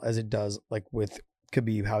well as it does like with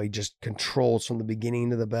Khabib, how he just controls from the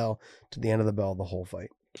beginning of the bell to the end of the bell the whole fight.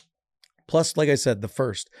 Plus, like I said, the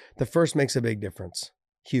first makes a big difference.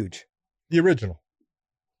 Huge. The original.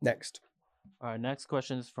 Next. Our next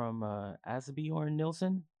question is from Asbjorn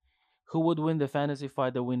Nilsson. Who would win the fantasy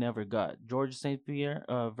fight that we never got? George St. Pierre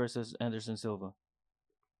versus Anderson Silva.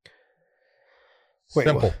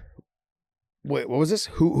 Simple. Wait, what was this?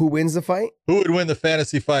 Who wins the fight? Who would win the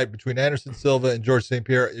fantasy fight between Anderson Silva and George St.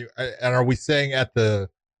 Pierre? And are we saying at the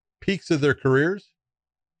peaks of their careers?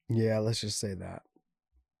 Yeah, let's just say that.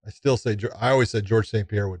 I always said George St.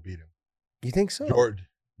 Pierre would beat him. You think so? George,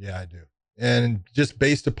 yeah, I do. And just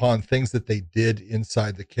based upon things that they did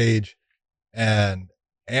inside the cage, and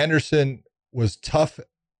Anderson was tough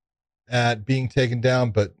at being taken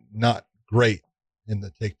down, but not great in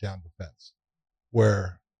the takedown defense,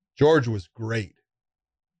 where George was great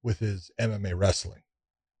with his MMA wrestling.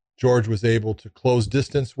 George was able to close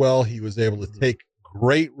distance well. He was able to take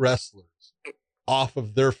great wrestlers off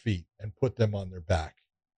of their feet and put them on their back.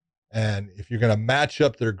 And if you're going to match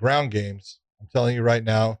up their ground games, I'm telling you right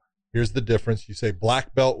now, here's the difference. You say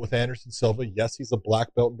black belt with Anderson Silva. Yes, he's a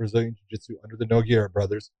black belt in Brazilian Jiu-Jitsu under the Nogueira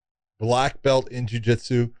brothers. Black belt in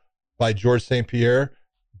Jiu-Jitsu by George St. Pierre,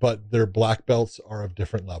 but their black belts are of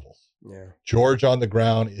different levels. Yeah. George on the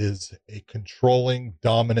ground is a controlling,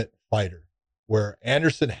 dominant fighter, where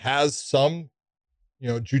Anderson has some,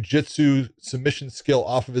 jiu-jitsu submission skill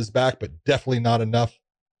off of his back, but definitely not enough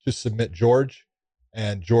to submit George.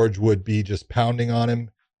 And George would be just pounding on him.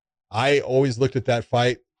 I always looked at that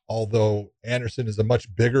fight, although Anderson is a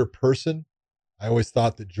much bigger person, I always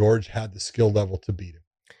thought that George had the skill level to beat him.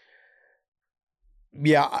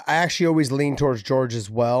 Yeah, I actually always lean towards George as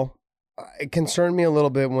well. It concerned me a little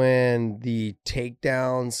bit when the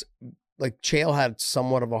takedowns, like Chael had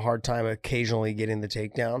somewhat of a hard time occasionally getting the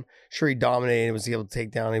takedown. Sure, he dominated, was able to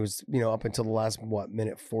take down. He was, up until the last,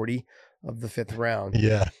 minute 40 of the 5th round.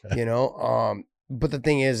 Yeah. But the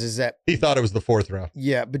thing is that he thought it was the 4th round.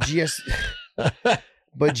 Yeah, but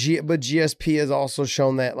GSP has also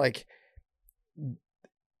shown that, like,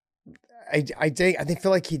 I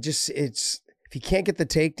feel like if he can't get the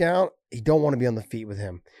takedown, he don't want to be on the feet with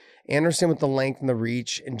him. Anderson with the length and the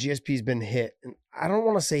reach, and GSP's been hit. And I don't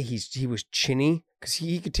want to say he was chinny because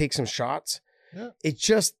he could take some shots. Yeah. It's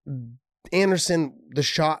just Anderson, the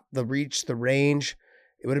shot, the reach, the range,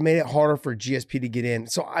 it would have made it harder for GSP to get in.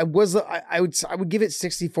 So I would give it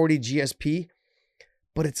 60-40 GSP,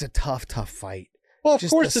 but it's a tough fight. Well, of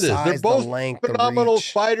course it is. They're both phenomenal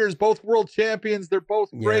fighters, both world champions. They're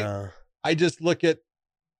both great. Yeah. I just look at,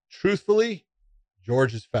 truthfully,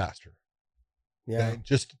 George is faster. Yeah. Okay?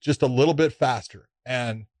 Just a little bit faster.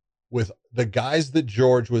 And with the guys that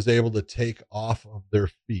George was able to take off of their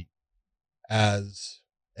feet as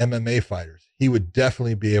MMA fighters, he would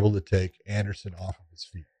definitely be able to take Anderson off of his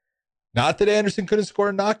feet. Not that Anderson couldn't score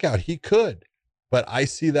a knockout. He could. But I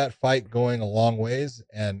see that fight going a long ways.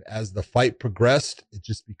 And as the fight progressed, it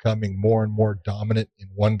just becoming more and more dominant in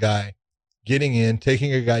one guy getting in,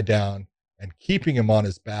 taking a guy down, and keeping him on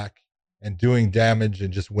his back and doing damage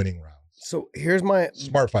and just winning rounds. So here's my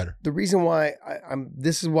smart fighter. The reason why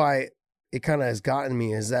this is why it kind of has gotten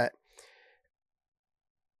me is that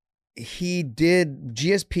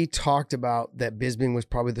GSP talked about that Bisping was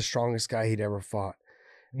probably the strongest guy he'd ever fought.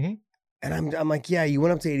 Mm-hmm. And I'm like, yeah, you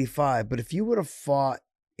went up to 85, but if you would have fought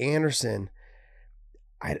Anderson,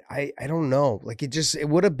 I don't know. Like it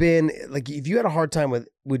would have been like if you had a hard time with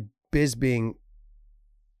Bisping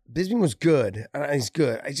was good. He's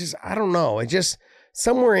good. I don't know. I just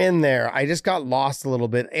somewhere in there, I just got lost a little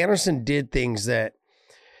bit. Anderson did things that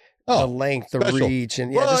the length, the reach,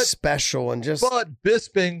 and just special and just. But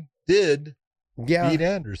Bisping did beat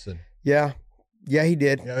Anderson. Yeah. Yeah, he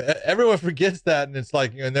did. You know, everyone forgets that, and it's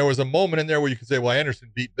like, and there was a moment in there where you could say, "Well,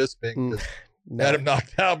 Anderson beat Bisping, had him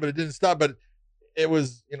knocked out, but it didn't stop." But it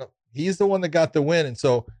was, he's the one that got the win, and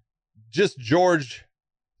so just George,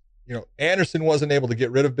 Anderson wasn't able to get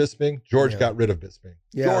rid of Bisping. George got rid of Bisping.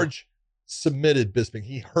 Yeah. George submitted Bisping.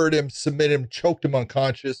 He hurt him, submitted him, choked him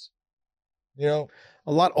unconscious. A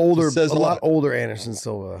lot older Anderson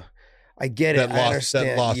Silva. I get it. I understand.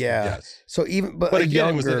 That lost him, yes. So but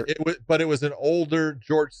again, younger, it was an older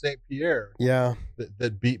George St. Pierre. Yeah.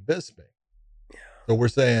 That beat Bisping. Yeah. So we're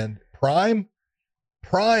saying prime.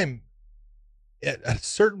 At a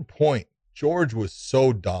certain point, George was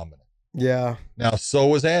so dominant. Yeah. Now so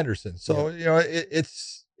was Anderson. So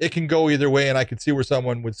it can go either way, and I could see where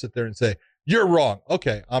someone would sit there and say, "You're wrong."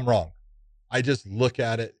 Okay, I'm wrong. I just look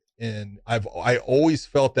at it. And I always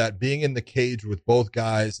felt that being in the cage with both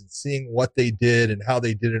guys and seeing what they did and how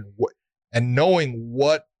they did it and knowing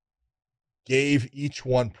what gave each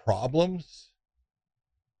one problems,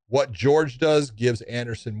 what George does gives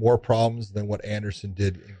Anderson more problems than what Anderson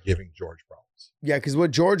did in giving George problems. Yeah, because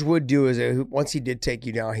what George would do is once he did take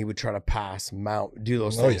you down, he would try to pass, mount, do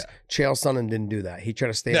those things. Chael Sonnen didn't do that. He tried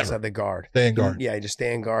to stay inside the guard. Stay in guard. Yeah, he just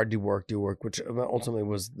stay in guard, do work, which ultimately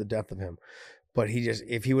was the death of him. But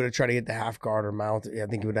if he would have tried to get the half guard or mount, I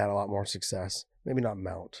think he would have had a lot more success. Maybe not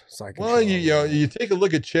mount. Well, you take a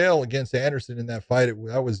look at Chael against Anderson in that fight.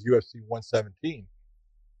 That was UFC 117.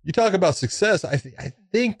 You talk about success. I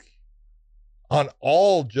think on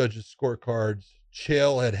all judges' scorecards,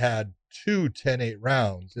 Chael had 2 10-8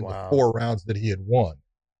 rounds in the 4 rounds that he had won.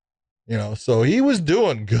 So he was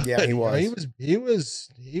doing good. Yeah, he was.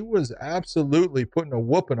 He was absolutely putting a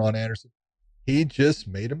whooping on Anderson. He just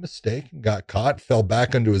made a mistake and got caught, fell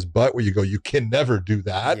back onto his butt where you go, you can never do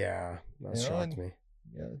that. Yeah, that shocked me.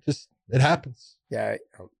 Yeah, it happens. Yeah.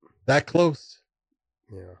 That close.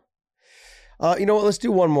 Yeah. You know what? Let's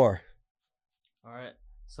do one more. All right.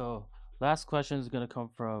 So last question is going to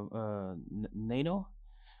come from Nano.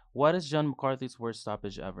 What is John McCarthy's worst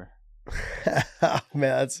stoppage ever?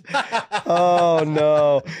 Man, oh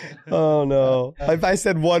no. If I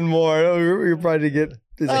said one more, you're probably to get.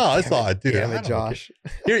 That's all I do. Damn it, Josh.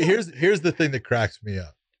 Here's the thing that cracks me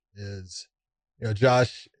up is,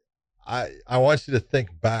 Josh, I want you to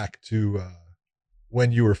think back to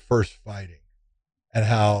when you were first fighting and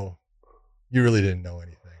how you really didn't know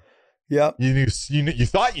anything. Yep. You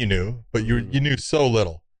thought you knew, but you knew so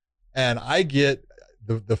little. And I get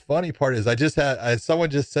the funny part is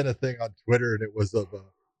someone just sent a thing on Twitter and it was of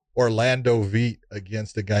Orlando Veet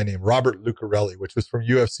against a guy named Robert Lucarelli, which was from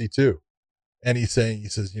UFC 2. And he says,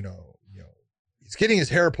 he's getting his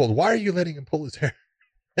hair pulled. Why are you letting him pull his hair?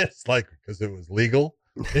 It's like, because it was legal.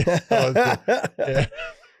 But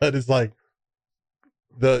it's like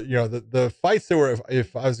the fights that were,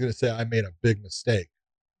 if I was going to say I made a big mistake,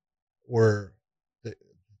 were a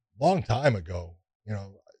long time ago,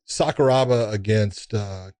 Sakuraba against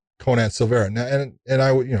Conan Silveira. And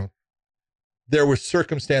I, there were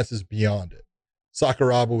circumstances beyond it.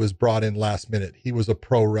 Sakuraba was brought in last minute. He was a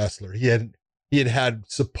pro wrestler. He had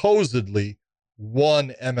supposedly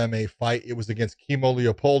won MMA fight. It was against Kimo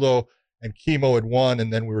Leopoldo, and Kimo had won,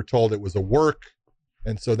 and then we were told it was a work.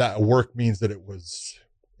 And so that work means that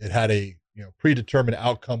it had a predetermined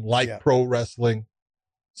outcome like pro wrestling.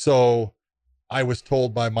 So I was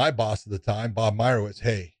told by my boss at the time, Bob Meyerowitz,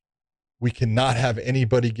 hey, we cannot have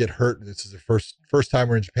anybody get hurt. This is the first time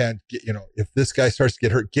we're in Japan. If this guy starts to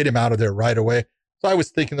get hurt, get him out of there right away. So I was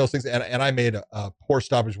thinking those things, and I made a poor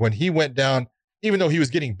stoppage when he went down. Even though he was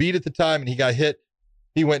getting beat at the time and he got hit,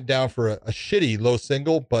 he went down for a shitty low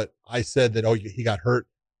single, but I said that, he got hurt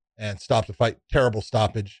and stopped the fight. Terrible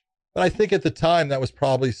stoppage. But I think at the time that was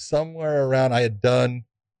probably somewhere around, I had done,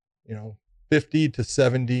 50 to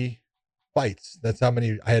 70 fights. That's how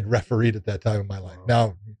many I had refereed at that time in my life.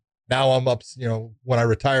 Now I'm up, when I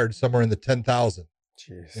retired, somewhere in the 10,000.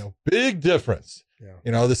 Jeez. Big difference.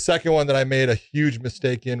 Yeah. The second one that I made a huge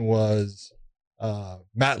mistake in was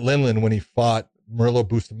Matt Lindland when he fought Murilo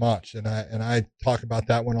Bustamante. And I talk about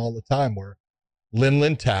that one all the time, where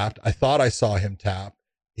Lindland tapped. I thought I saw him tap.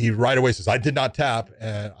 He right away says, I did not tap.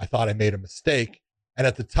 And I thought I made a mistake. And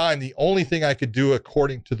at the time, the only thing I could do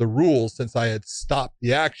according to the rules, since I had stopped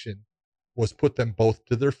the action, was put them both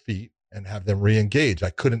to their feet and have them re-engage. I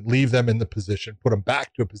couldn't leave them in the position, put them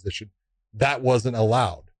back to a position. That wasn't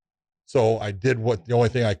allowed. So I did the only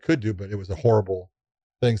thing I could do, but it was a horrible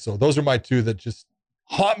thing. So those are my two that just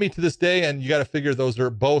haunt me to this day. And you got to figure those are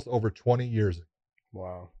both over 20 years ago.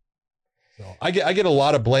 Wow. So I get a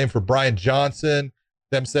lot of blame for Brian Johnson,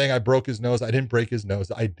 them saying I broke his nose. I didn't break his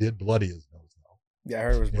nose. I did bloody his nose, though. Yeah, I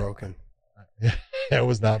heard it was broken. It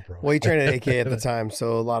was not broken. Well, he trained at AK at the time,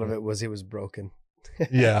 so a lot of it was broken.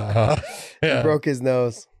 Yeah. He broke his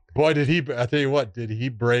nose. Boy, I tell you what, did he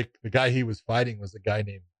break? The guy he was fighting was a guy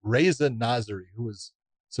named Reza Nasri, who was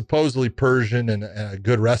supposedly Persian and a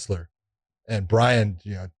good wrestler. And Brian,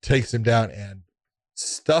 takes him down and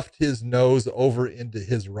stuffed his nose over into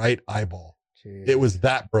his right eyeball. Jeez. It was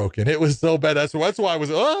that broken. It was so bad. That's why I was,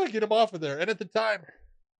 get him off of there. And at the time,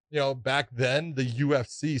 back then, the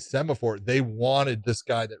UFC semaphore, they wanted this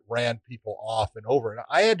guy that ran people off and over. And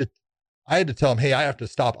I had to tell him, hey, I have to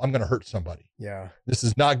stop. I'm going to hurt somebody. Yeah. This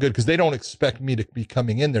is not good, because they don't expect me to be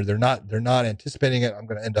coming in there. They're not anticipating it. I'm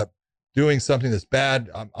going to end up doing something that's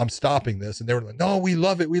bad. I'm stopping this. And they were like, no, we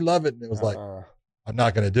love it. We love it. And it was like, I'm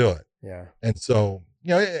not going to do it. Yeah. And so,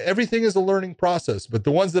 everything is a learning process, but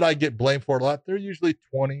the ones that I get blamed for a lot, they're usually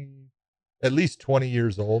at least 20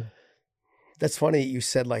 years old. That's funny. You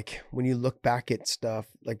said, like, when you look back at stuff,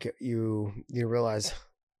 like you realize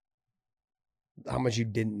how much you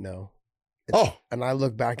didn't know. And I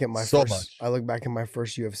look back at my first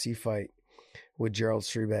UFC fight with Gerald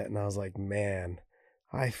Strebet, and I was like, man,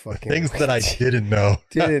 I fucking things that I didn't know.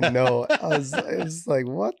 It was like,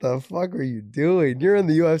 what the fuck are you doing? You're in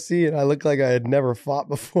the UFC, and I look like I had never fought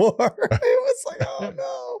before. It was like, oh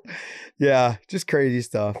no. Yeah, just crazy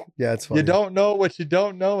stuff. Yeah, it's funny. You don't know what you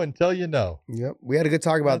don't know until you know. Yep. We had a good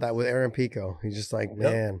talk about that with Aaron Pico. He's just like,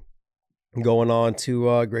 man, going on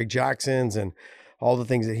to Greg Jackson's and all the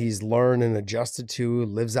things that he's learned and adjusted to,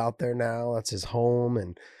 lives out there now. That's his home,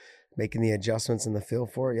 and making the adjustments in the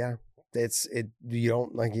field for it. Yeah. You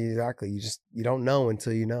don't you don't know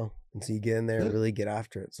until you know, until you get in there and really get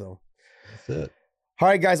after it. So that's it. All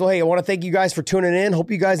right, guys. Well, hey, I want to thank you guys for tuning in.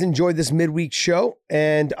 Hope you guys enjoyed this midweek show.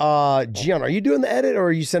 And Gian, are you doing the edit or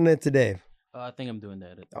are you sending it to Dave? I think I'm doing the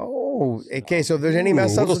edit. Oh, okay. So if there's any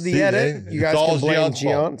mess ups with the edit, you guys can blame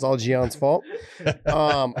Gian. It's all Gian's fault.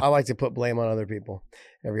 I like to put blame on other people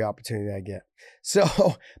every opportunity I get.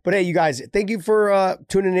 So, but hey, you guys, thank you for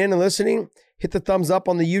tuning in and listening. Hit the thumbs up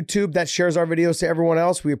on the YouTube. That shares our videos to everyone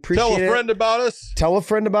else. We appreciate it. Tell a friend about us. Tell a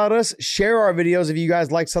friend about us. Share our videos if you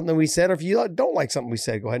guys like something we said, or if you don't like something we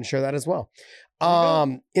said, go ahead and share that as well.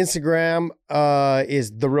 Instagram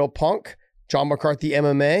is The Real Punk. John McCarthy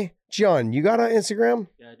MMA. Gian, you got an Instagram?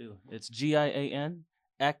 Yeah, I do. It's GIANXHIL.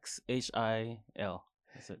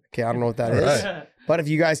 That's it. Okay, I don't know what that is. Right. But if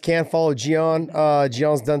you guys can follow Gian,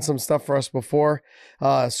 Gian's done some stuff for us before.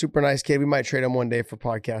 Super nice kid. We might trade him one day for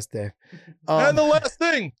podcast day. And the last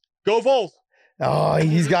thing, go Vols. Oh,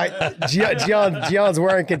 he's got Gian's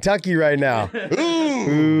wearing Kentucky right now.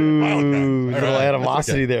 Ooh, a little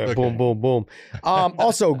animosity there. Okay. Boom, boom, boom.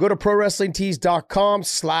 Also, go to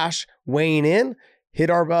prowrestlingtees.com/weighing in. Hit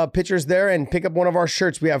our pictures there and pick up one of our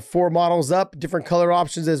shirts. We have 4 models up, different color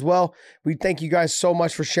options as well. We thank you guys so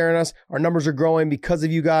much for sharing us. Our numbers are growing because of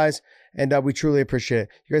you guys, and we truly appreciate it.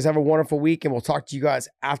 You guys have a wonderful week, and we'll talk to you guys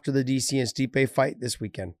after the DC and Stipe fight this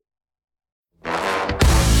weekend.